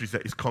territories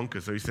that he's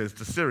conquered. So he says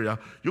to Syria,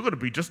 you're going to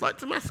be just like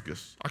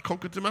Damascus. I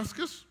conquered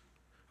Damascus.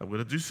 I'm going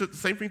to do the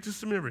same thing to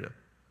Samaria.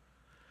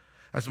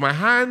 As my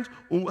hand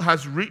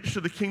has reached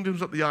to the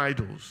kingdoms of the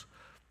idols,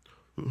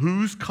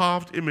 whose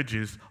carved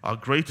images are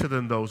greater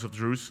than those of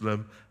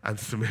Jerusalem and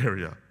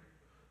Samaria.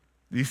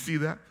 Do you see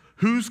that?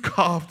 Whose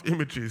carved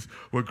images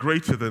were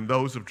greater than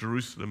those of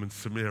Jerusalem and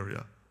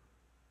Samaria?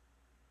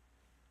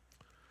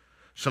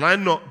 Shall I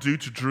not do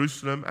to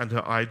Jerusalem and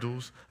her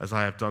idols as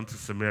I have done to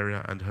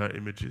Samaria and her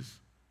images?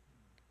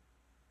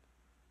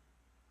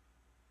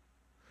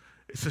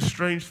 It's a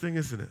strange thing,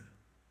 isn't it?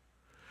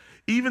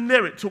 Even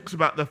there it talks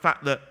about the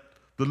fact that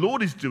the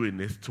Lord is doing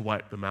this to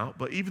wipe them out,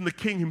 but even the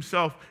king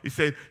himself is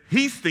saying,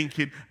 he's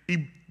thinking,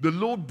 the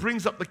Lord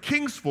brings up the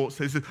king's thoughts,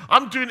 says,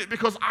 I'm doing it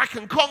because I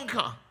can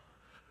conquer.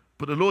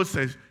 But the Lord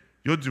says,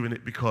 you're doing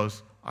it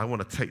because I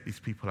want to take these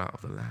people out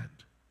of the land.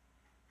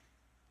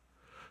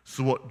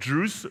 So what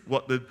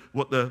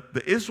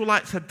the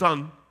Israelites had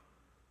done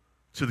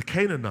to the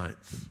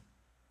Canaanites,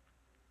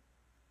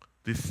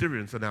 the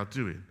Assyrians are now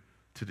doing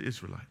to the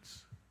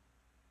Israelites.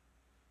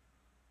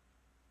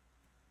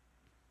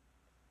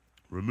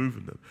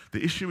 Removing them.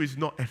 The issue is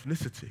not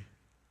ethnicity.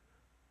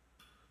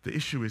 The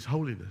issue is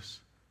holiness.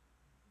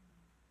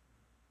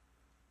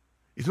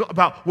 It's not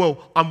about,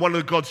 well, I'm one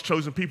of God's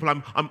chosen people.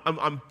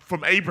 I'm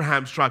from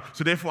Abraham's tribe,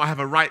 so therefore I have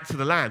a right to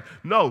the land.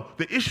 No,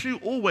 the issue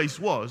always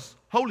was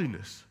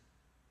holiness.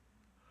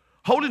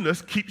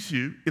 Holiness keeps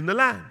you in the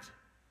land.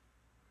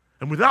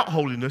 And without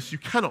holiness, you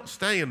cannot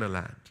stay in the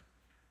land.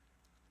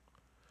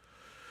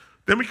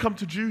 Then we come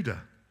to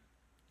Judah.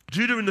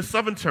 Judah in the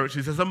southern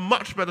territories has a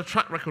much better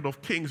track record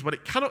of kings, but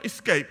it cannot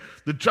escape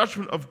the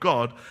judgment of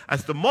God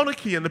as the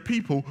monarchy and the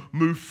people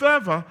move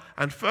further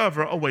and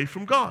further away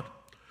from God.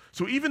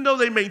 So even though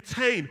they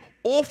maintain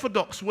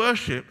orthodox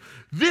worship,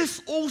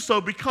 this also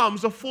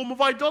becomes a form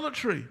of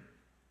idolatry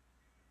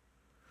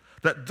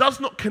that does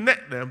not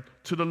connect them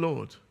to the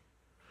Lord.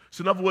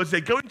 So in other words,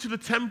 they go into the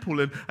temple,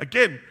 and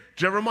again,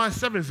 Jeremiah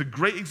 7 is a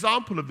great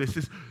example of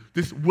this,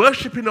 this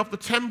worshiping of the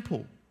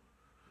temple.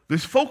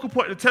 This focal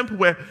point in the temple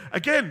where,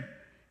 again,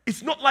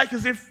 it's not like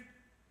as if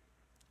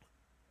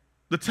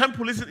the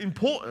temple isn't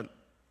important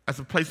as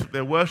a place of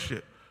their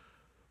worship,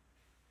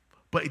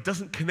 but it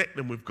doesn't connect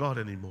them with God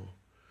anymore.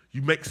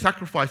 You make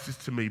sacrifices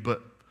to me,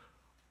 but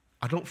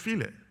I don't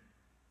feel it.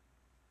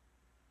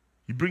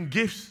 You bring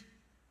gifts,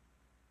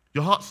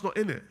 your heart's not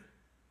in it.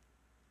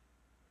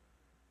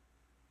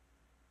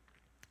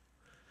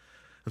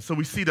 And so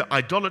we see that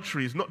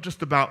idolatry is not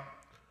just about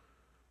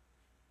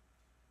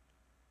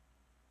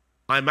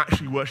I'm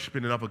actually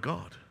worshiping another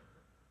God.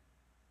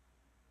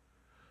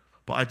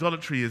 But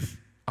idolatry is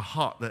a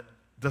heart that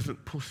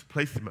doesn't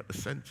place him at the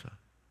center.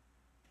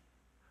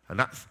 And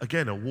that's,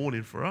 again, a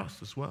warning for us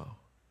as well,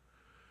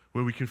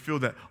 where we can feel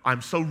that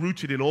I'm so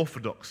rooted in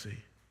orthodoxy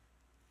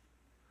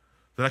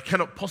That I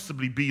cannot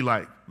possibly be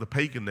like the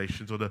pagan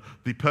nations or the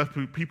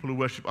people who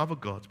worship other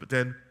gods. But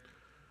then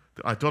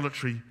the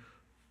idolatry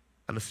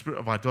and the spirit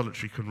of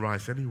idolatry can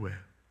rise anywhere.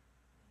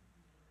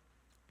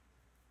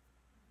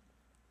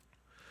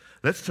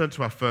 Let's turn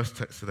to our first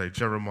text today,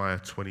 Jeremiah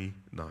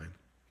 29.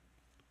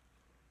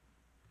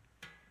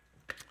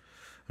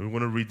 And we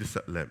want to read this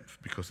at length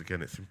because,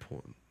 again, it's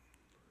important.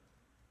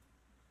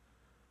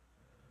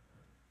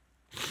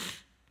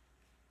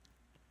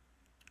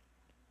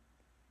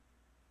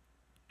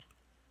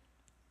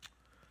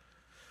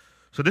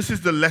 So this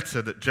is the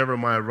letter that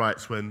Jeremiah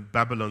writes when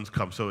Babylon's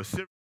come. So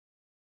Assyria.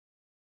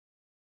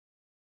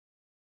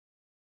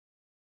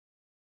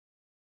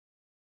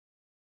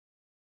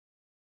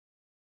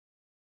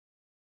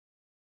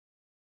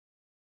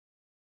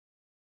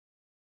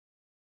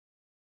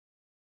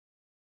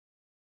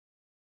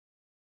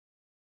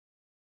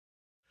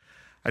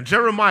 And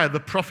Jeremiah, the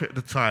prophet at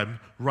the time,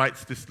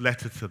 writes this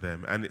letter to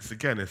them. And it's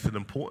an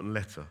important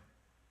letter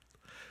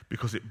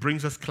because it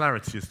brings us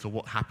clarity as to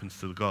what happens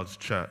to God's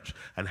church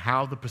and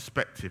how the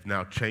perspective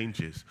now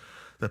changes.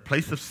 The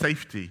place of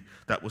safety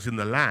that was in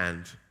the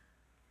land,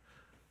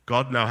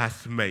 God now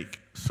has to make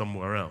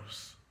somewhere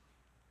else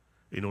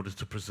in order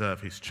to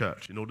preserve his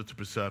church, in order to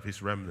preserve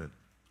his remnant.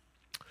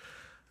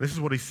 This is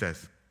what he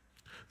says.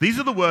 These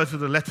are the words of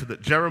the letter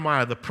that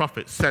Jeremiah the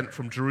prophet sent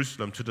from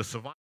Jerusalem to the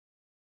survivors.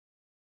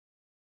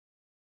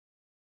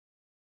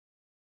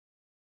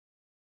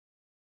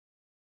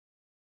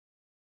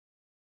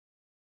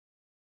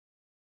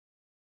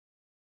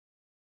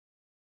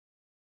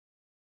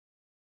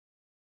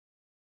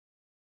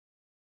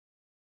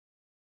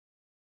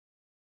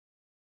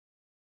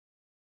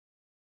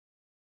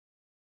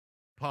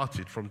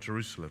 Parted from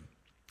Jerusalem.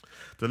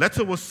 The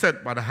letter was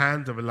sent by the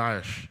hand of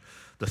Eliash,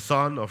 the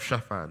son of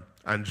Shaphan,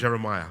 and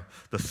Jeremiah,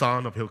 the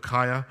son of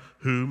Hilkiah,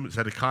 whom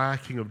Zedekiah,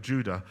 king of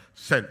Judah,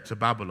 sent to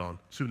Babylon,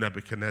 to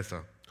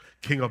Nebuchadnezzar,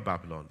 king of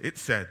Babylon. It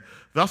said,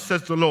 "Thus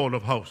says the Lord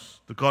of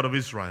hosts, the God of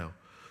Israel,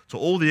 to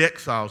all the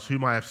exiles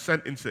whom I have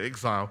sent into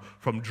exile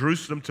from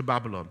Jerusalem to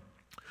Babylon,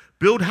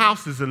 build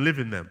houses and live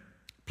in them,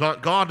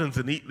 plant gardens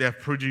and eat their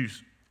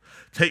produce.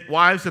 Take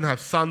wives and have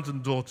sons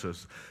and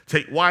daughters.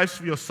 Take wives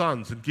for your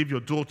sons and give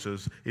your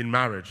daughters in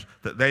marriage,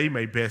 that they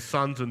may bear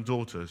sons and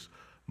daughters.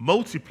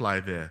 Multiply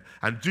there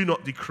and do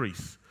not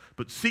decrease,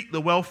 but seek the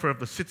welfare of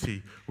the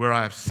city where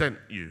I have sent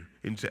you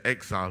into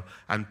exile,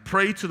 and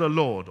pray to the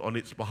Lord on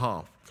its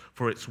behalf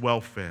for its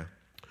welfare.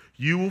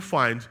 You will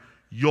find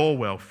your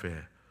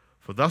welfare.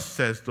 For thus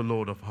says the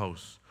Lord of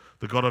hosts,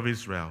 the God of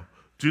Israel,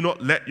 do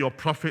not let your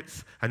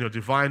prophets and your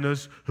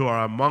diviners who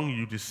are among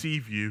you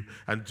deceive you,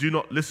 and do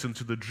not listen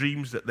to the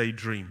dreams that they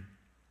dream.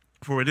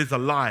 For it is a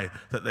lie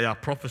that they are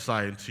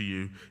prophesying to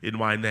you in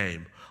my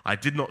name. I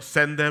did not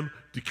send them,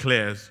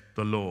 declares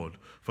the Lord.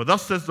 For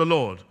thus says the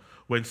Lord,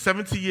 when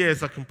 70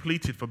 years are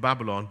completed for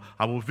Babylon,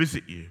 I will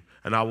visit you,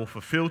 and I will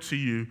fulfill to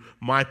you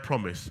my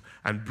promise,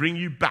 and bring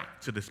you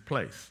back to this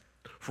place.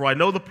 For I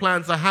know the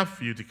plans I have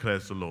for you,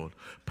 declares the Lord,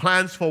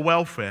 plans for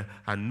welfare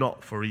and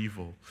not for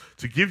evil,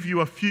 to give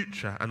you a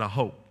future and a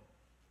hope.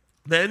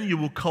 Then you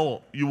will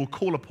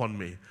call upon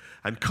me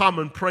and come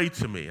and pray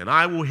to me, and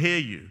I will hear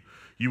you.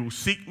 You will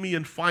seek me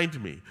and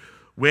find me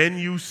when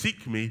you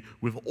seek me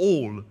with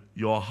all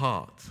your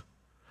heart.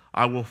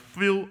 I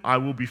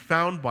will be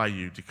found by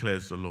you,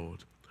 declares the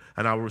Lord.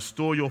 And I will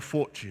restore your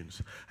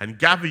fortunes and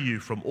gather you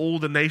from all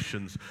the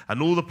nations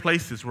and all the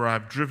places where I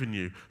have driven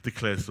you,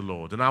 declares the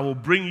Lord. And I will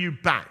bring you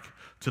back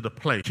to the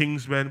place.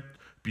 Kingsmen,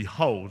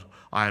 behold,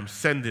 I am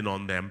sending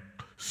on them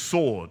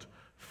sword,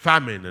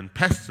 famine, and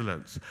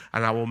pestilence,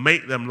 and I will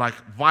make them like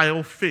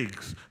vile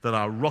figs that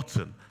are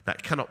rotten,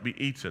 that cannot be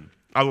eaten.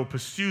 I will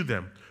pursue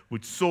them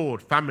with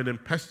sword, famine,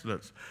 and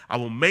pestilence. I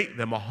will make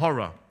them a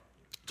horror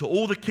to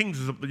all the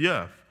kings of the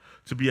earth,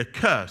 to be a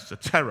curse, a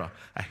terror,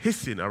 a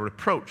hissing, a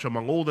reproach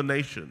among all the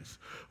nations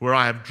where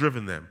I have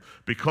driven them,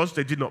 because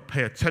they did not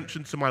pay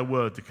attention to my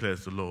word,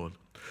 declares the Lord,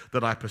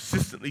 that I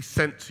persistently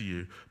sent to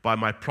you by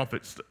my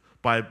prophets,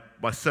 by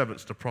my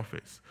servants the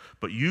prophets.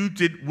 But you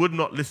would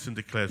not listen,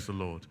 declares the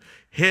Lord.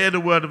 Hear the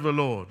word of the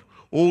Lord,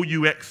 all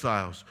you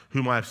exiles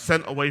whom I have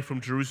sent away from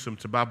Jerusalem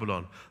to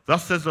Babylon.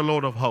 Thus says the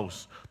Lord of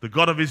hosts, the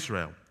God of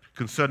Israel,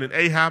 concerning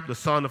Ahab, the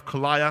son of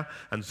Kaliah,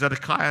 and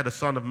Zedekiah, the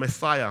son of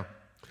Messiah,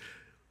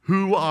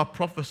 who are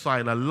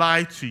prophesying a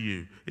lie to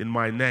you in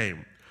my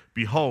name.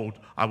 Behold,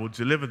 I will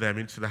deliver them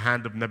into the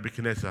hand of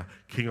Nebuchadnezzar,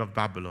 king of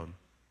Babylon,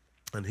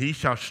 and he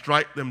shall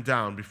strike them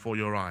down before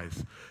your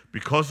eyes.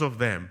 Because of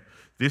them,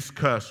 this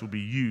curse will be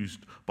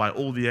used by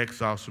all the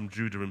exiles from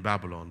Judah and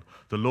Babylon.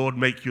 The Lord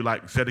make you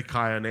like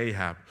Zedekiah and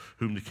Ahab,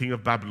 whom the king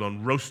of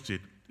Babylon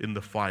roasted in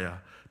the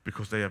fire,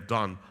 because they have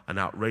done an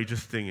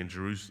outrageous thing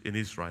in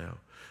Israel.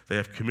 They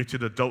have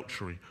committed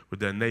adultery with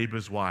their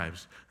neighbors'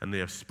 wives, and they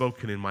have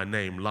spoken in my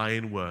name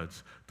lying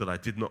words that I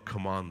did not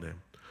command them.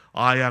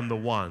 I am the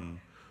one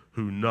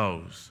who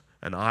knows,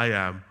 and I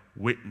am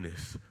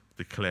witness,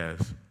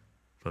 declares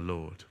the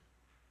Lord.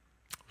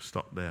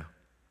 Stop there.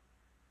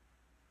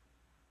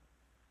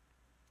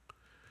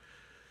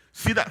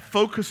 See, that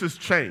focus has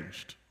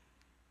changed.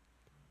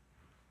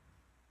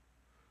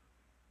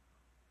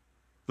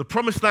 The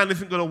promised land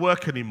isn't going to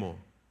work anymore.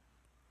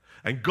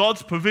 And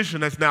God's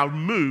provision has now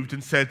moved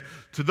and said,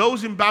 to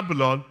those in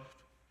Babylon,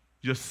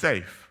 you're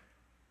safe.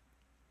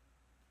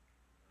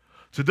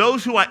 To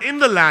those who are in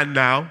the land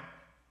now,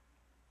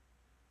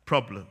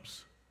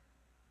 problems.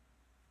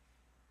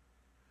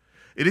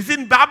 It is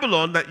in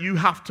Babylon that you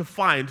have to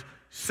find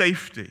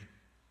safety.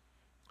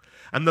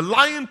 And the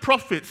lying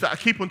prophets that I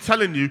keep on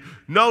telling you,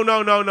 no,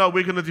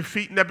 we're going to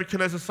defeat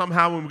Nebuchadnezzar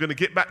somehow and we're going to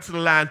get back to the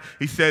land,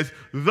 he says,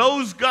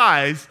 those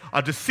guys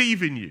are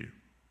deceiving you.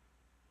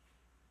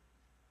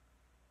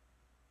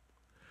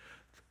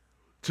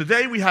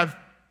 Today we have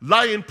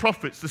lying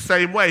prophets the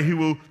same way who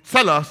will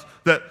tell us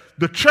that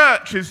the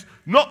church is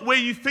not where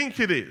you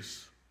think it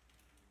is.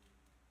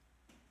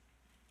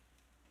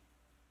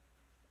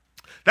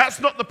 That's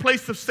not the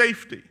place of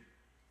safety.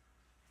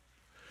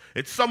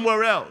 It's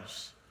somewhere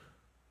else.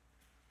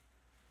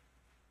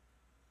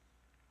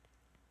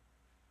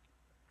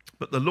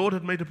 But the Lord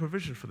had made a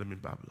provision for them in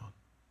Babylon.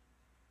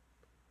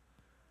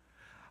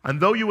 And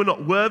though you were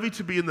not worthy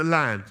to be in the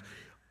land,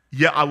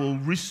 yet I will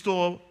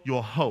restore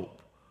your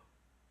hope.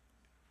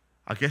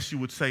 I guess you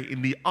would say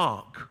in the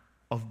ark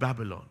of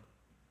Babylon.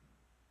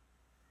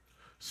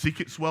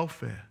 Seek its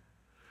welfare,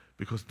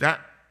 because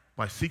that,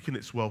 by seeking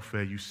its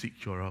welfare, you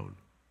seek your own,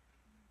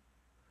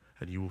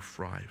 and you will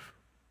thrive.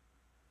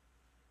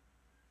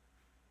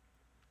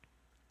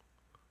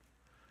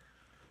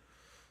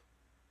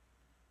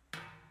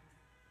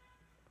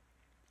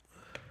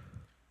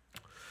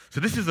 So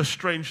this is a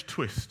strange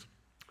twist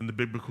in the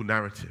biblical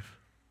narrative.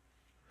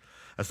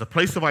 As the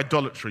place of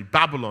idolatry,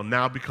 Babylon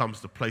now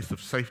becomes the place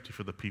of safety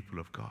for the people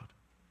of God.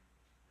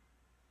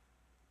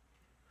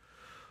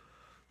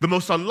 The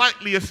most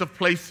unlikeliest of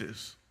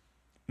places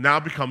now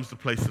becomes the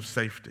place of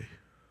safety.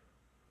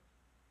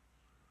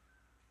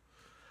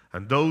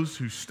 And those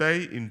who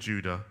stay in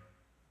Judah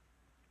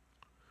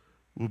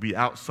will be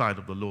outside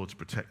of the Lord's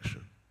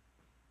protection.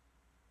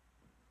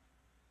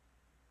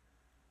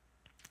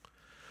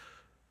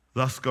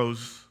 Thus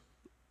goes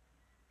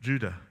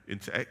Judah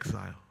into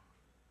exile.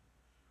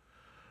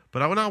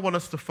 But I now want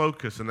us to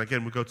focus, and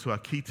again we go to our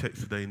key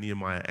text today,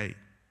 Nehemiah 8,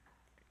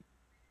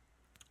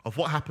 of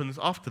what happens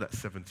after that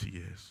 70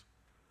 years.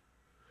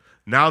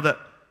 Now that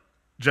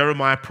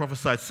Jeremiah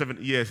prophesied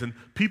 70 years, and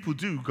people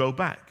do go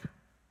back.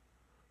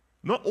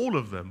 Not all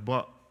of them,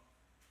 but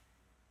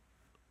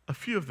a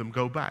few of them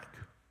go back.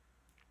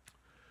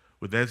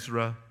 With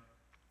Ezra,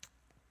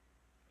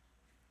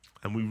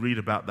 and we read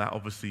about that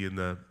obviously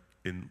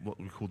in what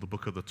we call the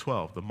book of the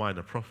 12, the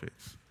minor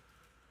prophets.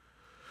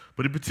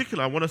 But in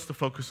particular, I want us to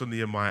focus on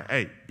Nehemiah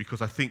 8,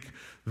 because I think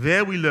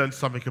there we learn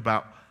something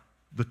about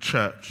the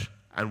church,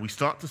 and we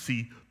start to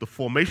see the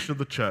formation of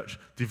the church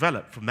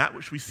develop from that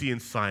which we see in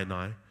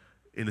Sinai,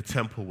 in the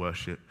temple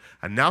worship,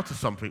 and now to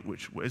something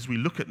which, as we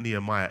look at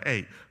Nehemiah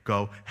 8,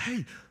 go,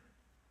 hey,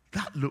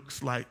 that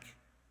looks like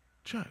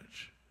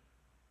church,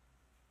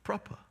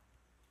 proper.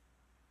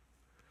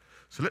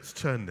 So let's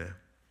turn there,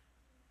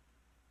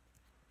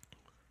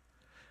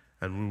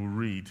 and we will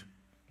read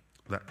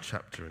that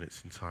chapter in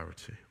its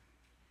entirety.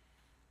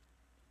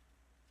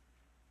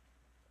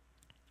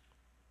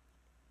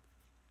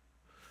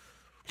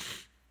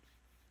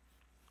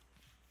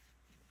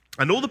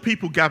 And all the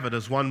people gathered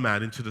as one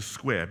man into the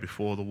square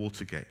before the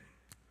water gate.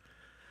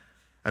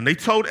 And they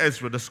told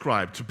Ezra the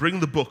scribe to bring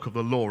the book of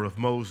the law of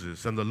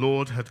Moses, and the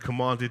Lord had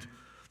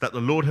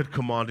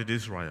commanded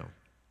Israel.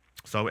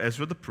 So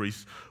Ezra the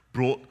priest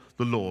brought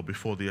the law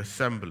before the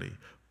assembly,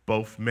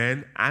 both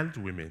men and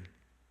women,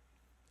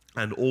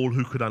 and all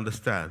who could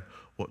understand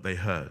what they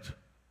heard.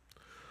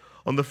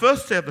 On the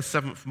first day of the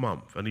 7th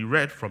month, and he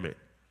read from it,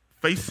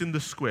 facing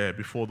the square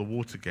before the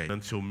water gate,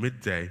 until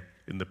midday,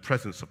 in the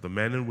presence of the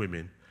men and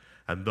women,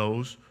 and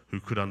those who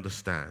could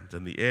understand.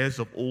 And the ears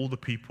of all the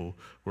people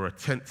were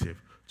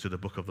attentive to the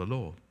book of the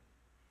law.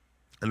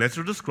 And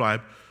Ezra the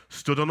scribe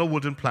stood on a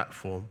wooden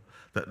platform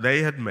that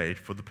they had made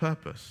for the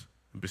purpose.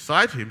 And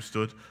beside him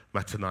stood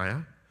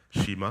Mattaniah,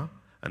 Shema,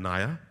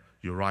 Ananiah,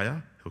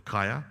 Uriah,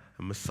 Hilkiah,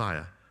 and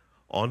Messiah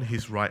on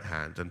his right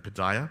hand, and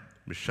Pedaiah,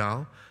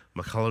 Mishael,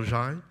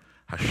 Malchijah,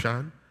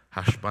 Hashan,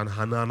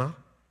 Hashban-hanana,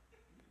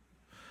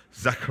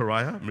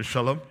 Zechariah,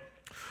 Meshullam,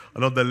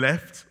 and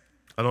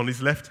on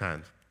his left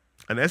hand.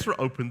 And Ezra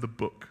opened the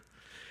book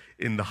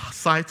in the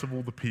sight of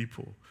all the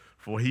people,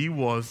 for he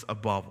was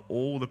above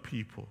all the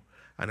people.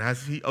 And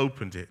as he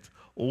opened it,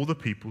 all the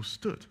people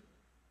stood.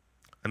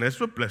 And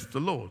Ezra blessed the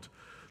Lord,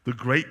 the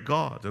great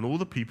God, and all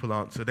the people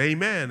answered,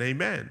 Amen,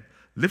 Amen,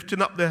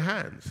 lifting up their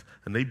hands.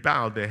 And they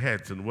bowed their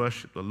heads and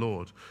worshipped the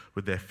Lord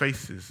with their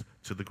faces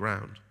to the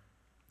ground.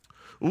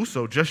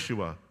 Also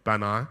Jeshua,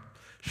 Bani,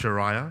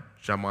 Shariah,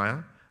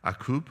 Jamiah,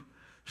 Akub,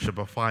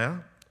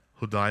 Shabbathiah,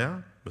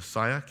 Hodiah,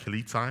 Messiah,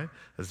 Kilitai,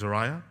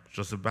 Azariah,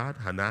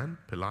 Jozabad, Hanan,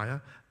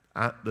 Peliah,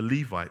 the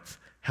Levites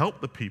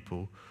helped the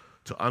people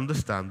to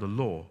understand the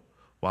law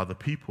while the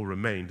people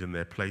remained in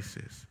their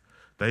places.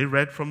 They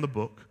read from the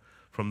book,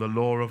 from the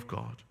law of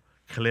God,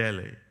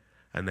 clearly,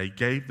 and they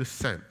gave the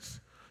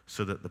sense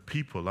so that the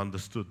people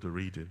understood the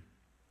reading.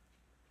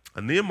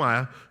 And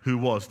Nehemiah, who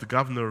was the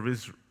governor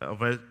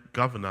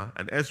governor,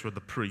 and Ezra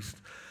the priest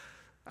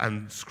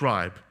and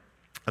scribe,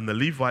 and the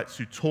Levites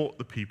who taught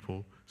the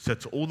people,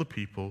 said to all the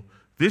people,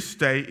 "This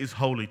day is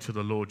holy to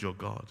the Lord your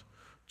God.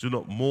 Do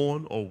not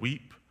mourn or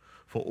weep,"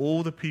 for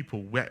all the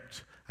people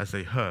wept as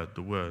they heard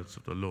the words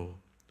of the law.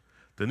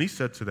 Then he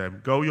said to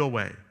them, "Go your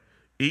way,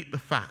 eat the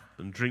fat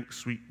and drink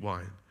sweet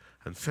wine,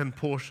 and send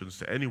portions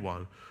to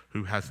anyone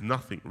who has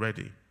nothing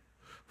ready.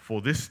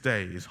 For this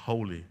day is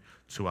holy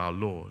to our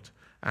Lord,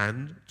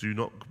 and do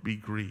not be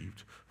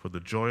grieved, for the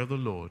joy of the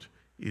Lord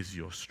is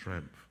your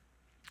strength."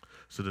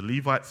 So the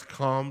Levites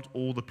calmed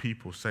all the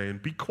people, saying,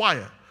 "Be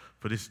quiet,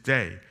 for this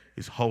day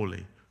is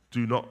holy.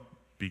 Do not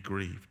be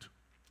grieved."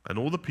 And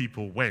all the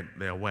people went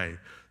their way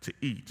to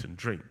eat and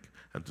drink,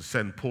 and to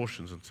send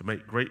portions, and to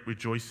make great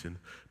rejoicing,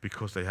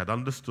 because they had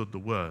understood the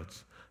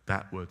words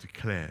that were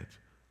declared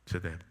to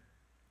them.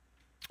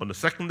 On the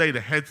second day,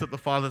 the heads of the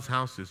fathers'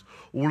 houses,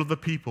 all of the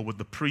people with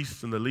the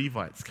priests and the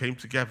Levites, came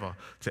together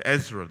to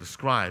Ezra the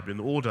scribe in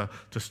order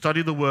to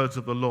study the words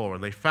of the law.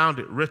 And they found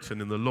it written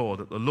in the law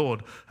that the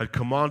Lord had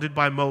commanded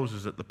by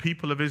Moses that the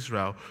people of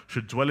Israel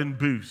should dwell in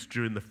booths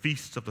during the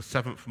feasts of the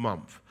 7th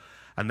month,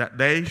 and that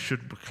they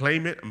should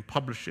proclaim it and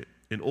publish it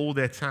in all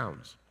their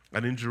towns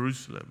and in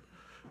Jerusalem.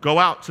 Go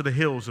out to the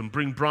hills and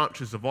bring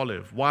branches of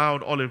olive,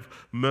 wild olive,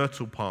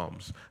 myrtle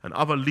palms, and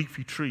other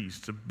leafy trees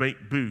to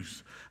make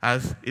booths,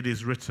 as it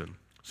is written.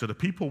 So the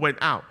people went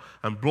out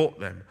and brought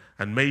them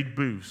and made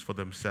booths for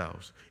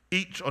themselves,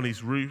 each on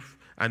his roof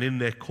and in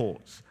their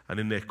courts, and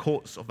in their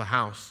courts of the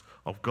house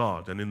of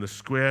God, and in the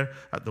square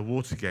at the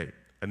water gate,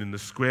 and in the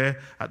square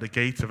at the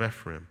gate of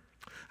Ephraim.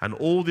 And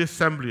all the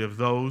assembly of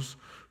those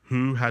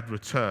who had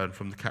returned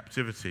from the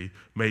captivity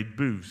made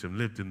booths and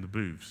lived in the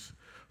booths.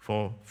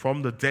 For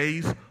from the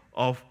days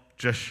of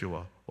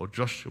Joshua,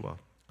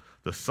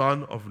 the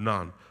son of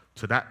Nun,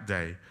 to that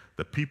day,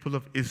 the people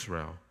of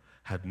Israel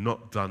had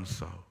not done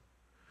so.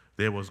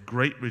 There was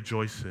great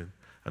rejoicing,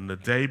 and the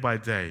day by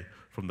day,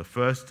 from the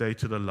first day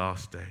to the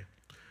last day,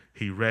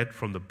 he read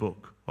from the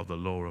book of the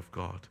law of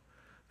God.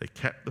 They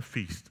kept the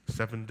feast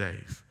 7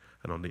 days,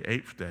 and on the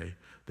 8th day,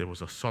 there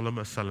was a solemn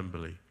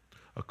assembly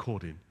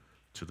according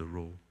to the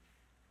rule.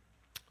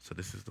 So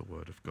this is the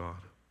word of God.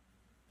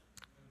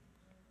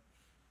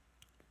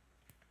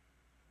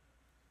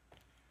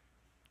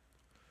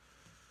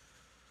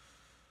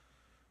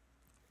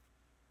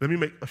 Let me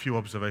make a few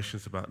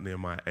observations about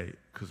Nehemiah 8,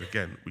 because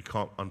again, we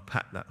can't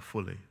unpack that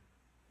fully.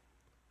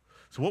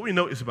 So what we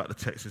notice about the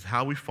text is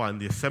how we find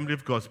the assembly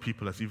of God's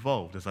people has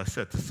evolved, as I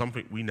said, to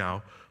something we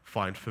now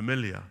find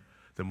familiar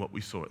than what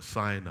we saw at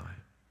Sinai.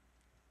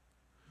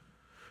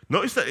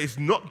 Notice that it's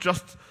not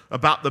just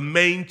about the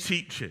main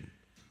teaching,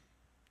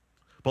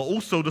 but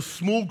also the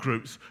small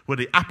groups where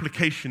the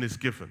application is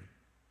given.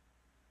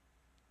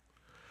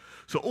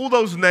 So all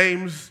those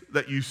names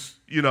that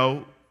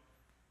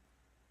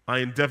I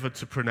endeavored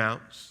to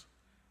pronounce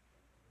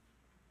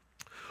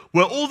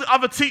were all the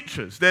other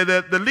teachers. They're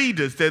the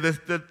leaders. They're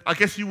I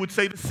guess you would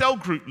say the cell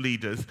group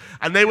leaders.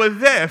 And they were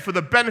there for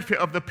the benefit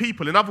of the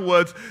people. In other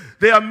words,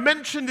 they are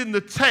mentioned in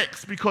the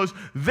text because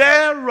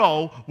their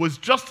role was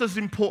just as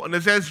important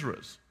as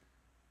Ezra's.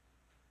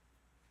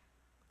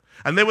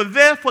 And they were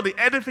there for the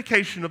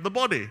edification of the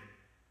body.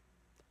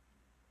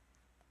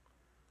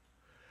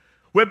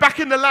 We're back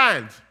in the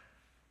land.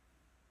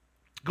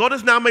 God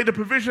has now made a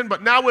provision,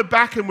 but now we're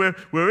back and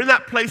we're in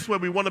that place where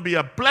we want to be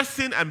a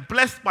blessing and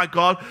blessed by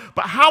God.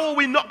 But how are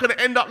we not going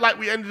to end up like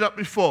we ended up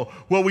before?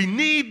 Well, we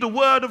need the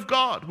Word of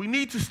God. We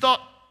need to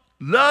start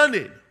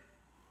learning.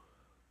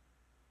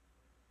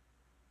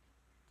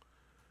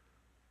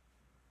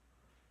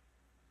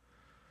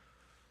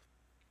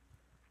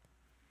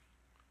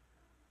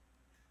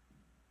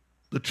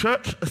 The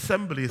church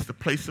assembly is the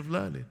place of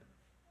learning.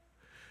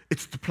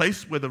 It's the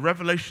place where the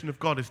revelation of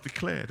God is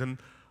declared. And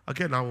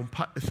again, I'll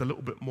unpack this a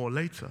little bit more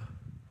later.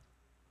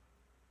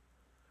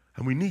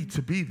 And we need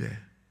to be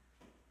there.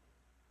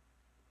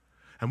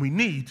 And we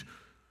need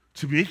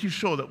to be making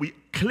sure that we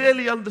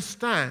clearly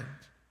understand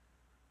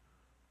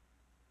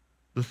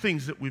the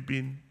things that we've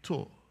been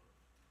taught.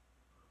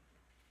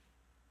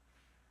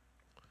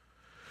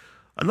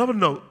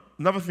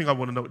 Another thing I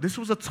want to note, this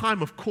was a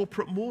time of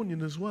corporate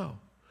mourning as well.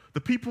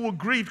 The people were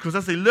grieved because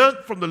as they learned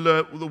from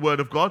the Word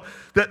of God,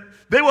 that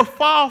they were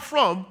far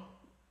from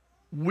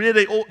where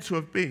they ought to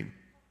have been.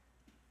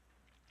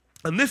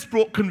 And this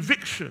brought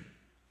conviction.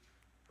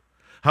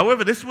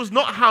 However, this was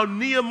not how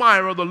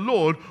Nehemiah or the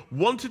Lord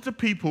wanted the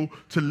people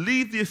to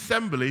leave the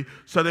assembly,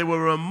 so they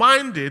were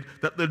reminded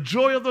that the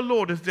joy of the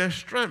Lord is their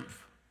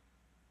strength.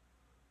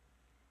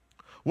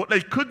 What they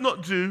could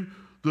not do,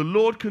 the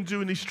Lord can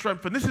do in His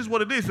strength. And this is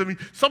what it is. I mean,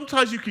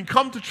 sometimes you can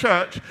come to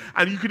church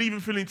and you can even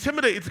feel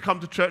intimidated to come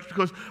to church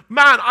because,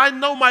 man, I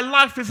know my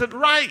life isn't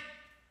right.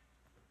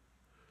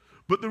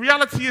 But the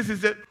reality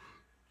is that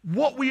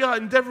what we are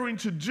endeavoring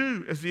to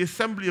do as the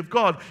assembly of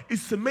God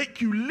is to make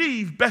you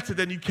leave better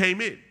than you came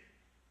in.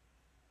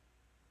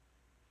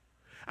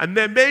 And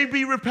there may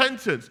be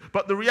repentance,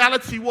 but the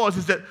reality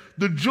is that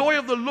the joy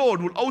of the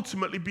Lord will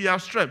ultimately be our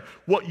strength.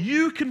 What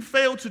you can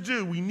fail to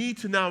do, we need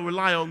to now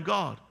rely on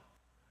God.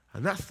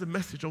 And that's the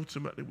message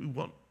ultimately we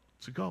want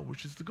to go,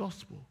 which is the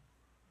gospel.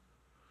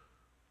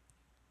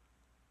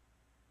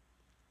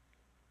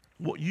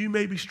 What you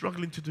may be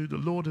struggling to do, the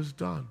Lord has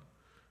done.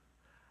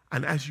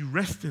 And as you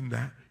rest in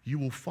that, you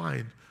will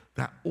find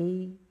that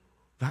all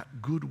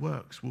that good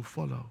works will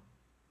follow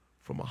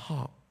from a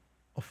heart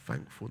of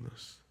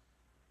thankfulness.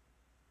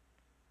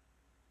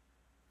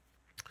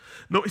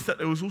 Notice that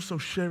there was also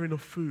sharing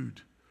of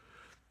food,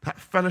 that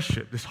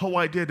fellowship, this whole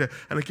idea that,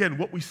 and again,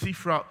 what we see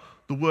throughout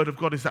the Word of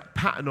God is that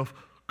pattern of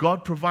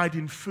God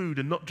providing food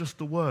and not just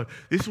the Word.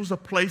 This was a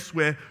place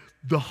where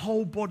the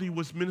whole body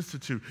was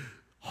ministered to.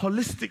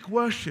 Holistic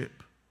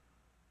worship.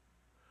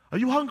 Are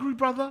you hungry,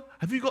 brother?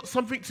 Have you got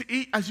something to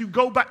eat as you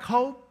go back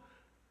home?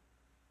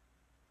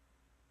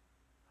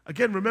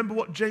 Again, remember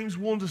what James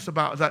warned us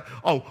about, is that,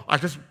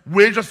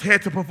 we're just here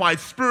to provide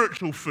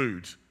spiritual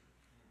food.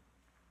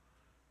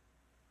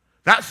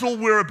 That's all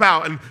we're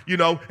about, and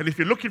if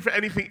you're looking for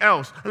anything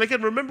else, and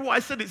again, remember what I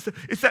said, it's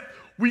that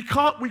we've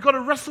got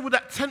to wrestle with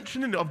that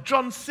tension in it of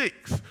John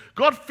 6.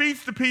 God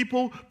feeds the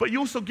people, but he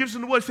also gives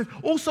them the word. He says,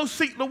 also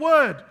seek the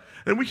word.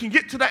 And we can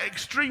get to that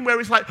extreme where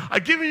it's like,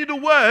 I've given you the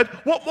word,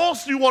 what more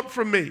do you want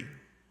from me?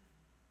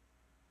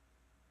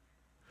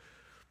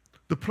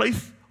 The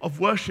place of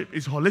worship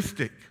is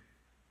holistic.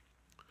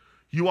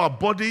 You are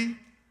body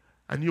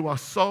and you are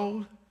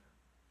soul,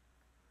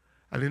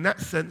 and in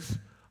that sense,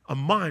 a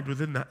mind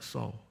within that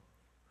soul.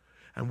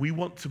 And we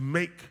want to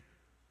make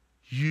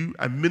you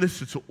and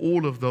minister to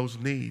all of those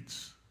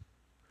needs.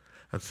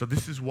 And so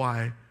this is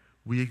why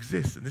we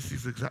exist. And this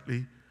is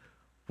exactly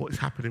what is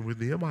happening with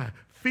Nehemiah.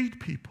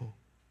 Feed people.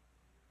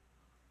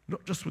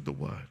 Not just with the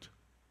word,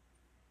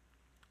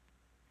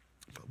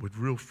 but with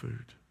real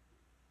food.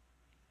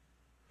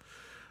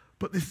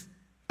 But this,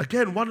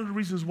 again, one of the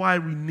reasons why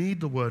we need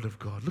the word of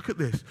God. Look at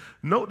this.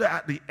 Note that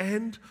at the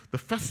end, the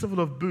festival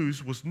of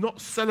booths was not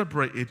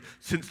celebrated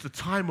since the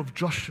time of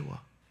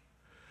Joshua.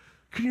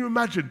 Can you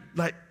imagine,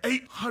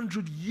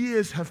 800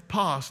 years have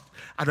passed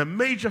and a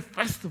major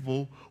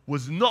festival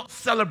was not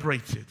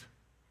celebrated,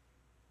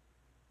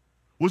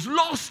 was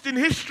lost in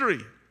history.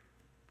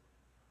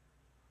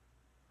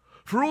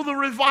 For all the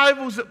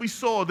revivals that we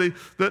saw,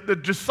 the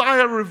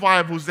Josiah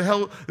revivals,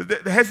 the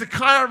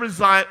Hezekiah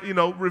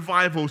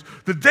revivals,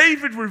 the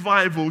David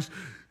revivals,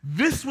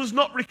 this was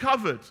not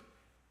recovered.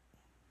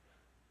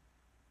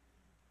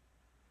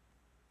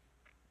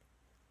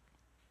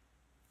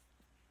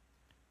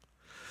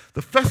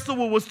 The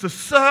festival was to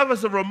serve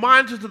as a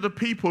reminder to the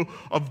people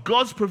of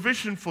God's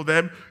provision for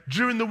them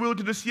during the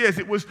wilderness years.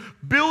 It was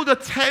build a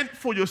tent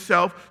for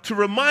yourself to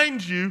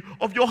remind you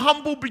of your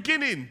humble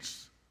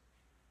beginnings.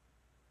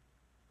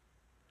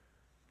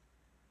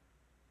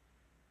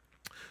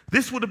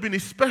 This would have been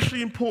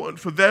especially important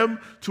for them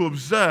to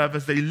observe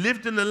as they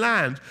lived in the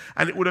land,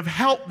 and it would have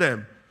helped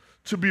them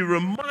to be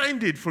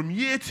reminded from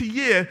year to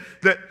year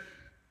that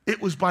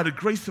it was by the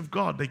grace of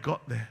God they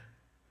got there.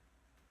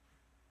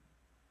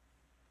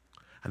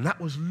 And that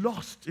was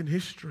lost in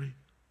history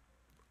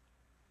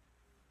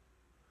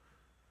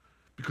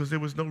because there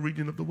was no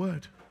reading of the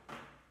Word.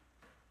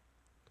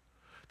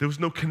 There was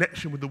no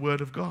connection with the Word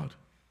of God.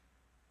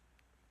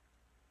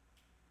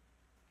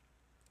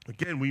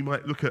 Again, we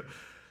might look at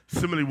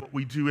similarly what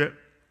we do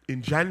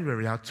in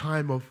January, our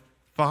time of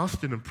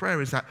fasting and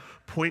prayer is that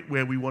point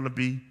where we want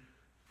to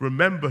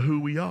remember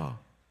who we are,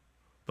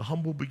 the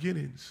humble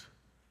beginnings,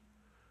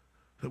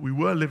 that we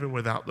were living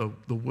without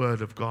the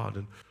Word of God,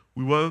 and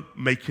we were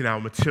making our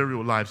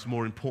material lives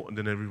more important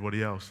than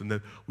everybody else, and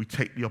then we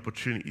take the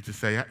opportunity to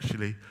say,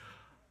 actually,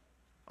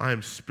 I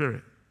am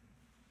spirit.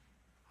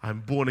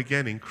 I'm born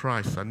again in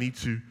Christ. I need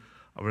to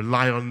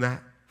rely on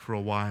that for a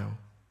while.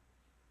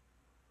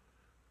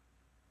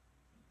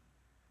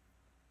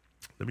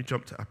 Let me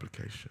jump to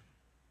application.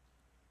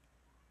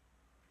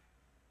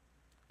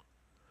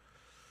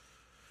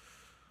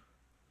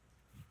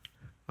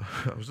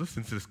 I was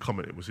listening to this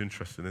comment. It was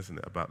interesting, isn't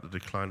it, about the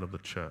decline of the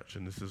church.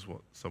 And this is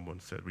what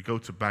someone said. We go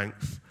to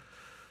banks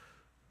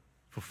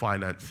for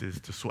finances,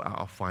 to sort out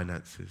our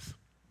finances.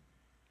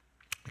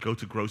 We go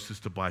to grocers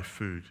to buy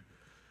food.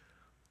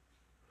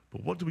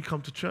 But what do we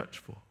come to church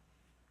for?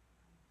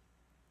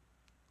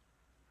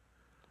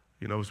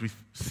 As we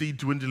see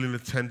dwindling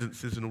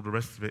attendances and all the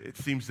rest of it, it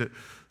seems that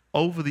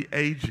over the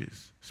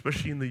ages,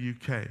 especially in the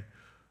UK,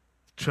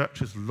 church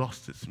has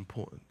lost its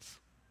importance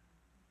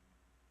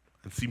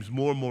and seems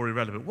more and more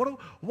irrelevant.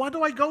 Why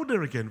do I go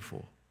there again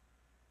for?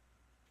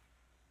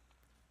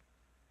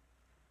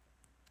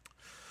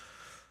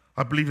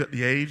 I believe that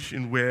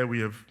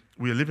we are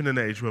living in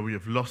an age where we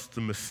have lost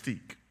the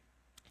mystique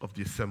of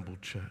the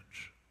assembled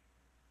church.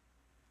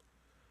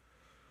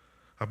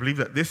 I believe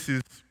that this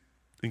is,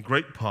 in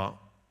great part,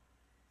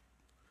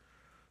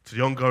 to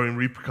the ongoing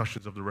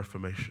repercussions of the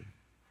Reformation.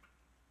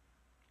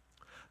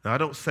 Now, I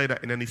don't say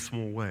that in any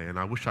small way, and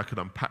I wish I could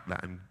unpack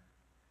that and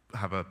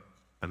have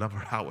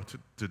another hour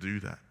to do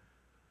that.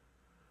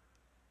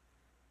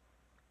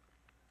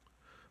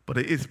 but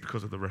it is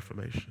because of the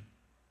Reformation.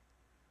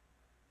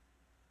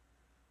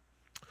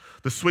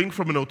 The swing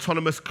from an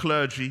autonomous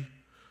clergy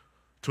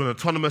to an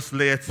autonomous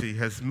laity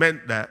has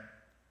meant that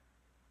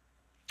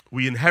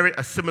we inherit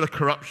a similar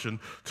corruption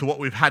to what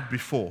we've had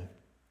before.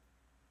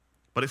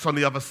 But it's on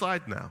the other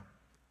side now.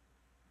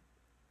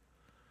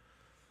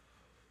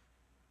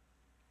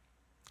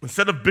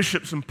 Instead of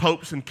bishops and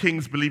popes and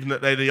kings believing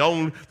that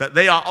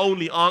they are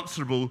only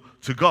answerable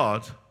to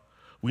God,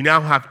 we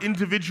now have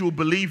individual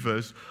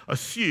believers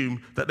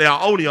assume that they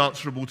are only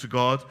answerable to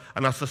God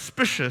and are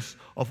suspicious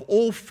of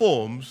all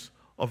forms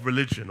of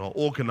religion or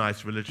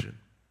organized religion.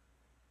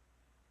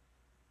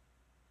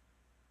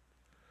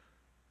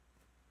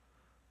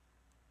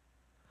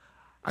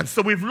 And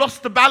so we've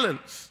lost the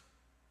balance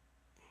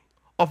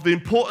of the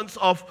importance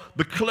of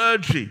the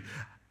clergy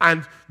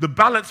and the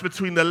balance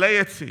between the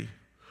laity.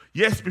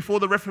 Yes,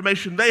 before the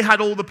Reformation, they had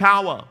all the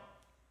power.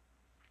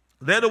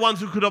 They're the ones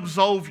who could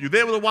absolve you.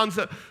 They were the ones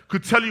that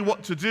could tell you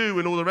what to do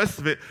and all the rest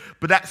of it.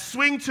 But that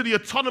swing to the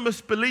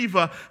autonomous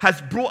believer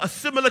has brought a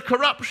similar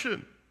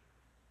corruption.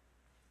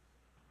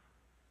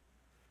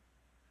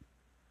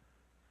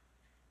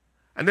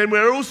 And then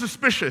we're all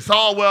suspicious.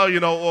 Oh,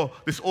 well,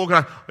 this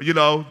organized,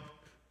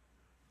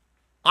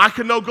 I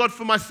can know God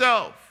for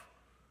myself.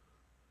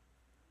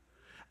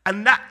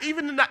 And that,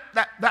 even in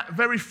that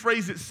very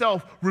phrase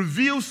itself,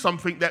 reveals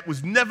something that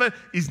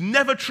is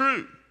never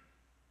true.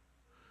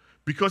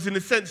 Because in a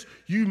sense,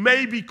 you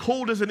may be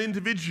called as an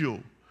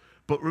individual,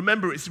 but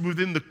remember, it's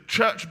within the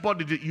church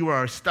body that you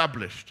are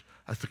established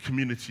as the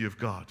community of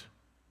God.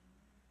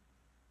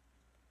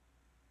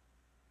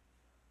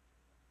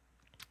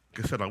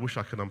 Like I said, I wish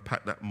I could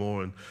unpack that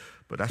more,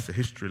 but that's a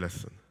history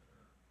lesson.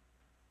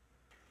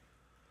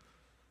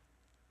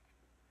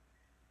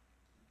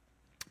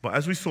 But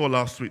as we saw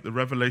last week, the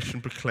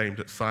revelation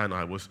proclaimed at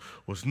Sinai was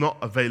not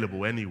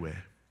available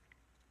anywhere.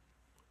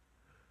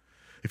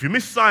 If you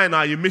missed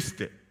Sinai, you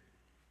missed it.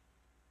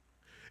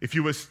 If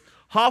you were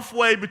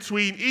halfway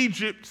between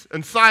Egypt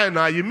and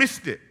Sinai, you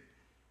missed it.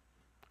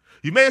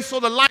 You may have saw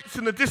the lights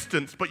in the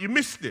distance, but you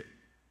missed it.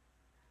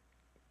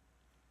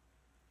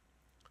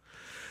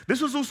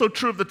 This was also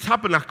true of the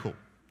tabernacle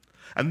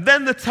and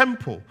then the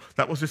temple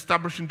that was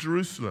established in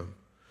Jerusalem.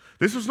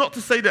 This was not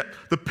to say that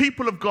the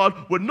people of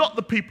God were not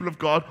the people of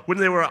God when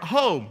they were at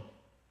home.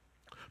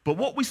 But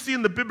what we see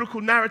in the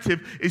biblical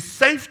narrative is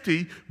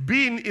safety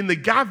being in the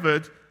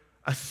gathered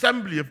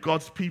assembly of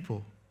God's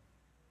people.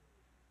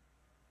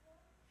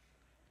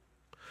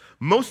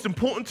 Most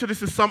important to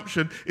this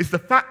assumption is the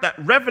fact that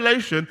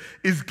revelation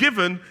is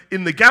given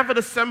in the gathered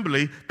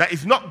assembly that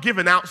is not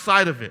given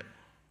outside of it.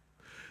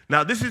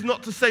 Now, this is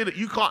not to say that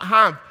you can't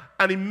have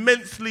an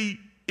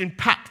immensely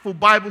impactful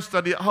Bible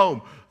study at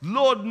home.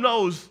 Lord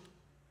knows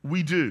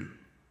we do.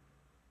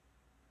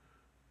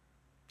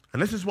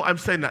 And this is what I'm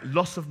saying, that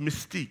loss of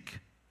mystique.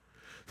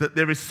 That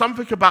there is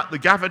something about the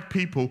gathered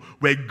people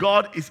where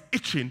God is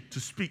itching to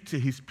speak to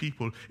his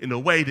people in a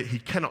way that he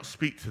cannot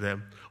speak to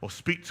them or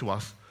speak to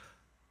us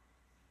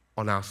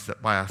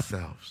by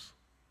ourselves.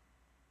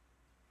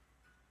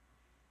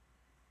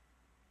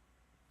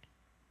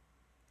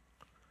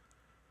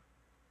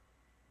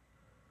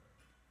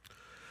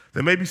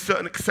 There may be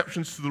certain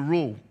exceptions to the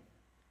rule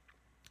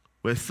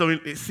where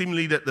it's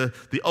seemingly that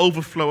the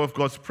overflow of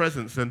God's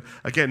presence, and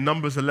again,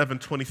 Numbers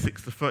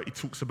 11:26-30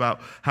 talks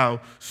about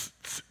how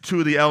two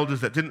of the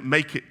elders that didn't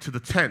make it to the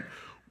tent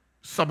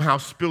somehow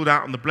spilled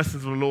out and the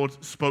blessings of the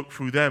Lord spoke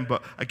through them.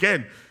 But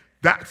again,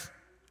 that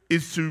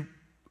is to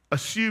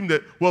assume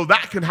that, well,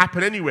 that can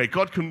happen anywhere.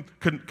 God can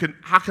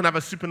have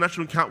a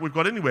supernatural encounter with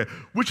God anywhere,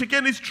 which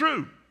again is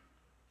true,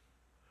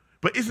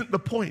 but isn't the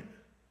point.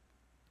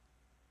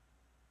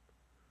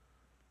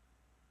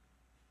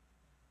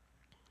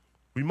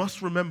 We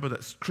must remember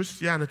that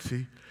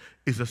Christianity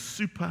is a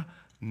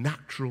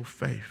supernatural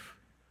faith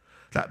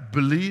that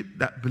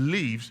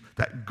believes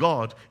that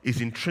God is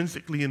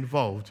intrinsically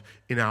involved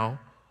in our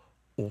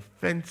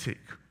authentic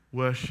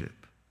worship.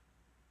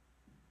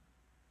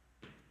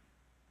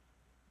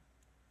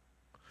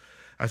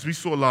 As we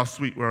saw last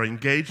week, we're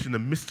engaged in a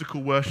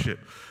mystical worship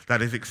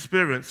that is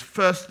experienced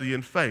firstly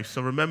in faith.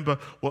 So remember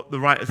what the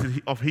writers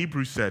of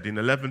Hebrews said in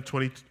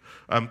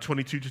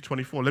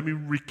 11:22-24. Let me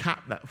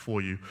recap that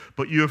for you.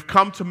 But you have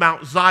come to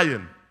Mount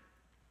Zion,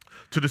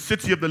 to the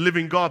city of the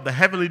living God, the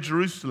heavenly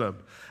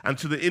Jerusalem, and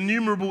to the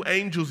innumerable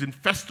angels in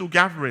festal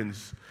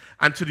gatherings,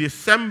 and to the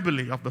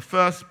assembly of the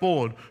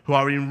firstborn who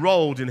are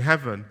enrolled in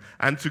heaven,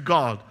 and to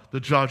God, the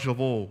judge of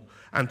all,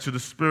 and to the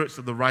spirits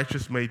of the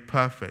righteous made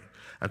perfect,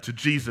 and to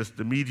Jesus,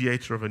 the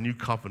mediator of a new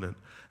covenant,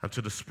 and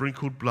to the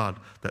sprinkled blood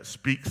that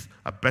speaks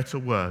a better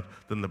word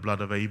than the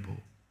blood of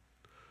Abel.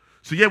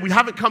 So yeah, we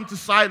haven't come to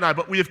Sinai,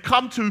 but we have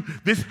come to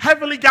this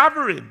heavenly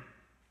gathering.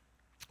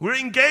 We're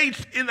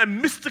engaged in a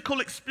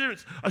mystical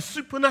experience, a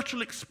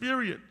supernatural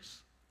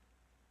experience.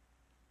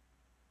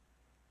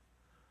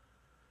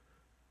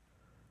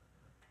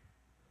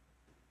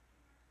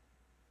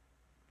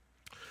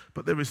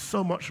 But there is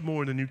so much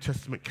more in the New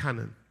Testament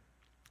canon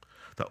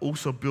that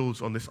also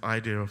builds on this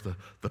idea of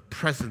the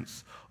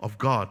presence of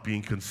God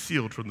being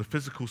concealed from the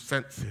physical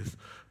senses,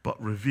 but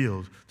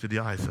revealed to the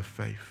eyes of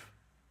faith.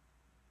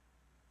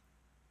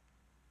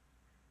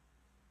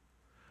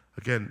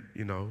 Again,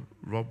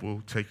 Rob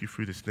will take you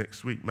through this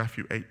next week,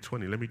 Matthew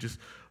 8:20. Let me just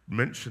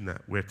mention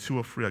that. Where 2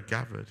 or 3 are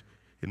gathered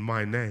in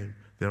my name,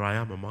 there I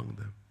am among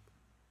them.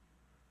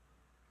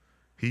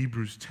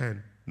 Hebrews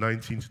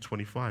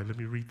 10:19-25. Let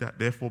me read that.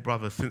 Therefore,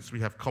 brothers, since we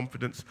have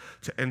confidence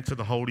to enter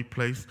the holy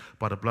place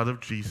by the blood of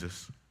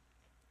Jesus,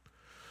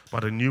 by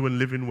the new and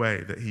living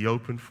way that he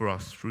opened for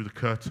us through the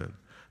curtain,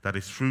 that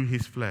is through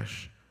his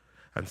flesh,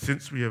 and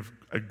since we have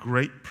a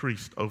great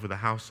priest over the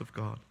house of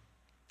God,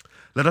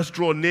 let us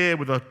draw near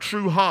with a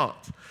true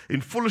heart,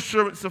 in full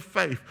assurance of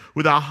faith,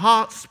 with our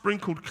hearts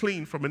sprinkled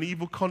clean from an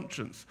evil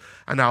conscience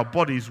and our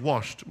bodies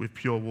washed with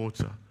pure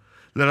water.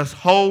 Let us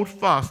hold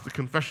fast the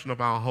confession of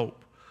our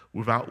hope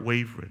without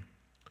wavering,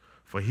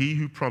 for he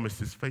who promised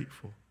is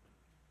faithful.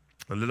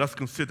 And let us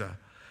consider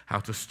how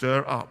to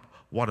stir up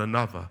one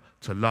another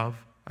to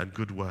love and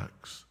good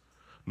works,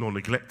 nor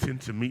neglecting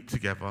to meet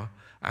together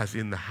as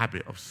in the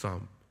habit of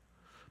some,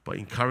 but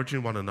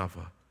encouraging one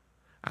another,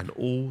 and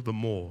all the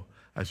more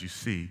as you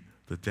see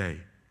the day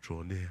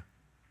draw near.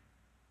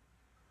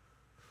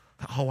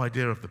 That whole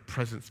idea of the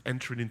presence,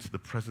 entering into the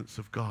presence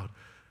of God.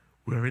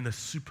 We're in a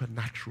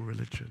supernatural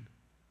religion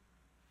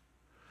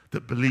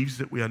that believes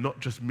that we are not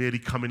just merely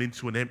coming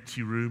into an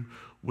empty room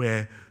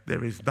where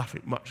there is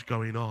nothing much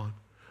going on,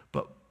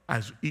 but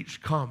as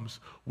each comes,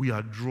 we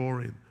are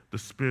drawing the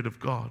Spirit of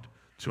God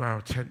to our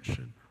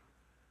attention,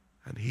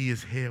 and he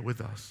is here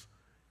with us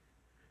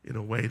in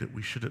a way that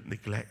we shouldn't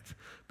neglect,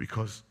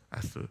 because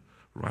as the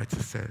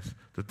writer says,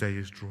 the day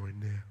is drawing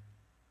near.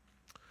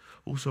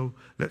 Also,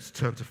 let's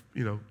turn to,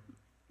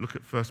 look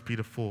at 1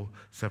 Peter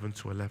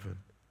 4:7-11.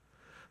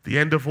 The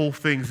end of all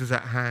things is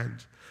at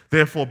hand.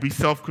 Therefore, be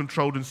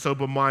self-controlled and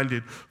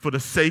sober-minded for the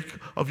sake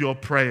of your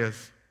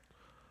prayers.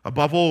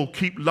 Above all,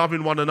 keep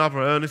loving one another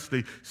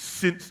earnestly,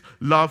 since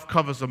love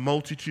covers a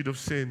multitude of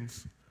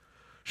sins.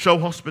 Show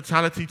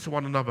hospitality to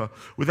one another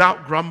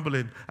without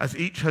grumbling, as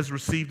each has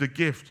received a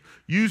gift.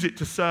 Use it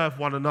to serve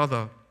one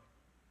another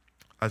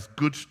as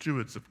good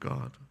stewards of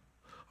God,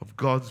 of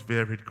God's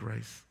varied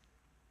grace.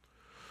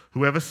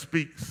 Whoever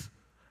speaks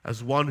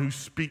as one who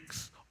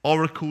speaks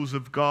oracles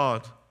of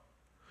God.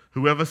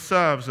 Whoever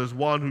serves as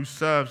one who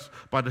serves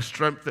by the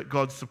strength that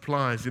God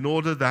supplies, in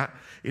order that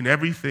in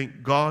everything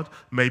God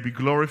may be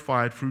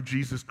glorified through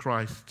Jesus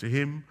Christ. To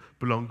him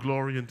belong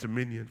glory and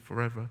dominion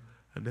forever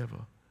and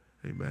ever.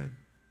 Amen.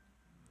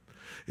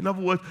 In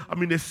other words,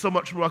 there's so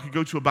much more I could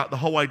go to about the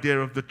whole idea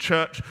of the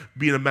church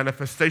being a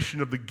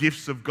manifestation of the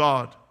gifts of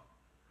God.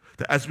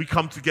 That as we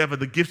come together,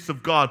 the gifts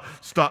of God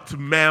start to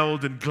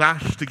meld and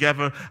clash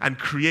together and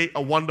create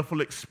a wonderful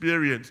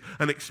experience,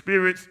 an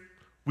experience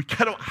we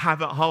cannot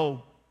have at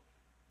home.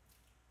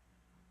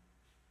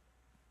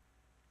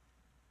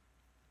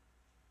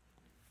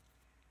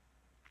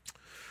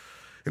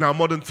 In our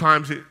modern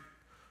times,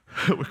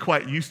 we're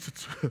quite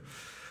used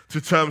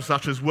to terms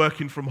such as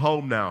working from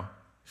home now,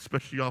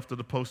 especially after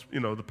the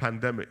the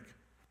pandemic.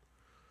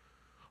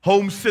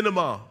 Home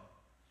cinema.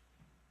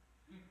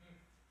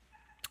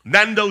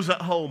 Nando's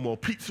at home or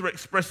Pizza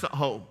Express at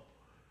home.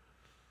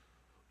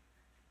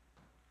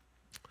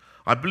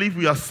 I believe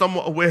we are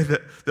somewhat aware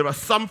that there are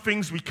some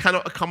things we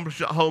cannot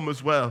accomplish at home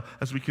as well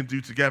as we can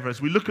do together.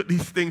 As we look at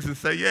these things and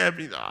say,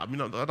 I'm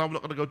not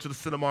going to go to the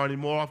cinema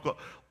anymore. I've got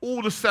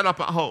all the setup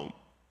at home.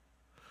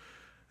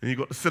 And you've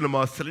got the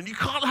cinemas telling you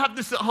can't have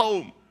this at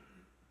home.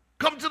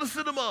 Come to the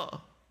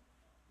cinema.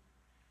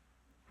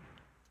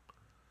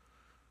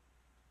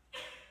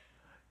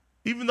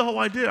 Even the whole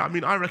idea,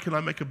 I reckon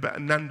I make a better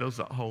Nando's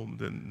at home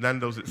than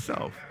Nando's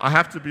itself. I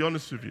have to be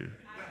honest with you.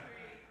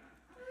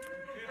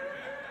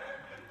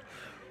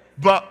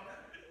 But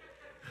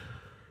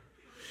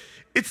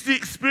it's the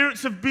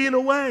experience of being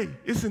away,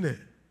 isn't it?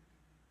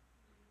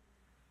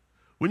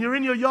 When you're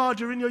in your yard,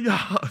 you're in your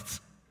yard.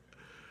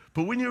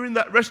 But when you're in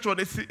that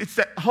restaurant, it's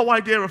that whole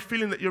idea of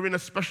feeling that you're in a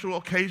special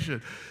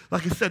occasion.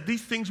 Like I said,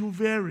 these things will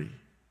vary.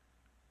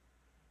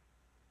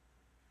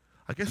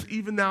 I guess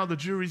even now the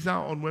jury's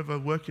out on whether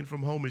working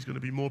from home is going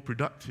to be more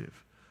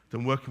productive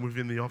than working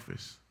within the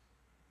office.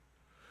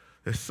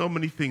 There's so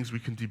many things we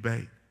can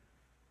debate.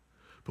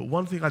 But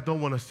one thing I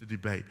don't want us to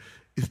debate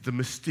is the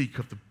mystique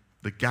of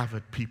the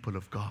gathered people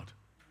of God.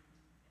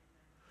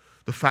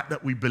 The fact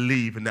that we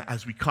believe and that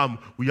as we come,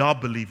 we are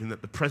believing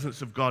that the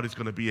presence of God is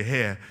going to be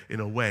here in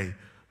a way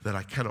that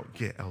I cannot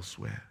get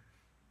elsewhere.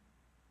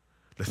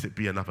 Lest it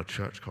be another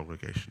church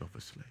congregation,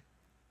 obviously.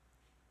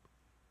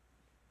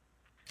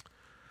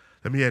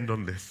 Let me end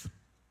on this.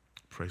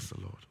 Praise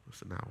the Lord.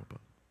 It's an hour, but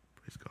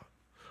praise God.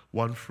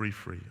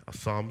 133,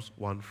 Psalms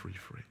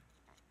 133.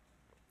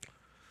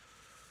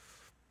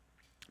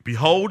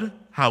 Behold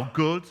how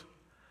good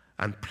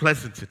and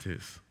pleasant it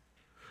is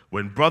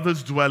when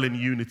brothers dwell in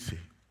unity.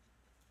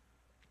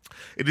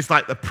 It is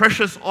like the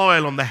precious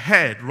oil on the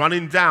head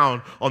running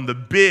down on the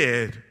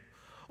beard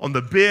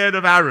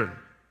of Aaron,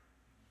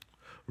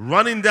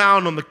 running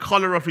down on the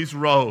collar of his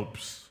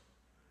robes.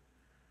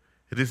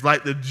 It is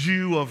like the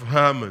dew of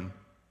Hermon,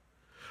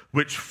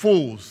 which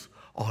falls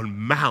on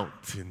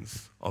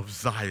mountains of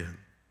Zion.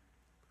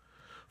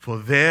 For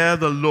there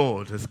the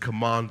Lord has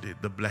commanded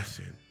the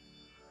blessing,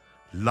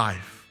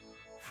 life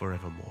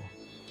forevermore.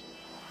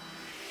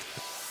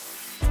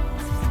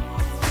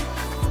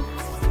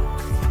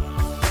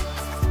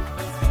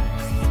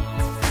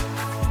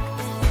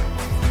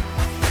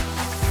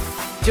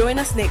 Join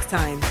us next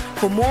time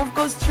for more of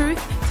God's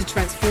truth to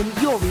transform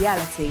your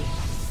reality.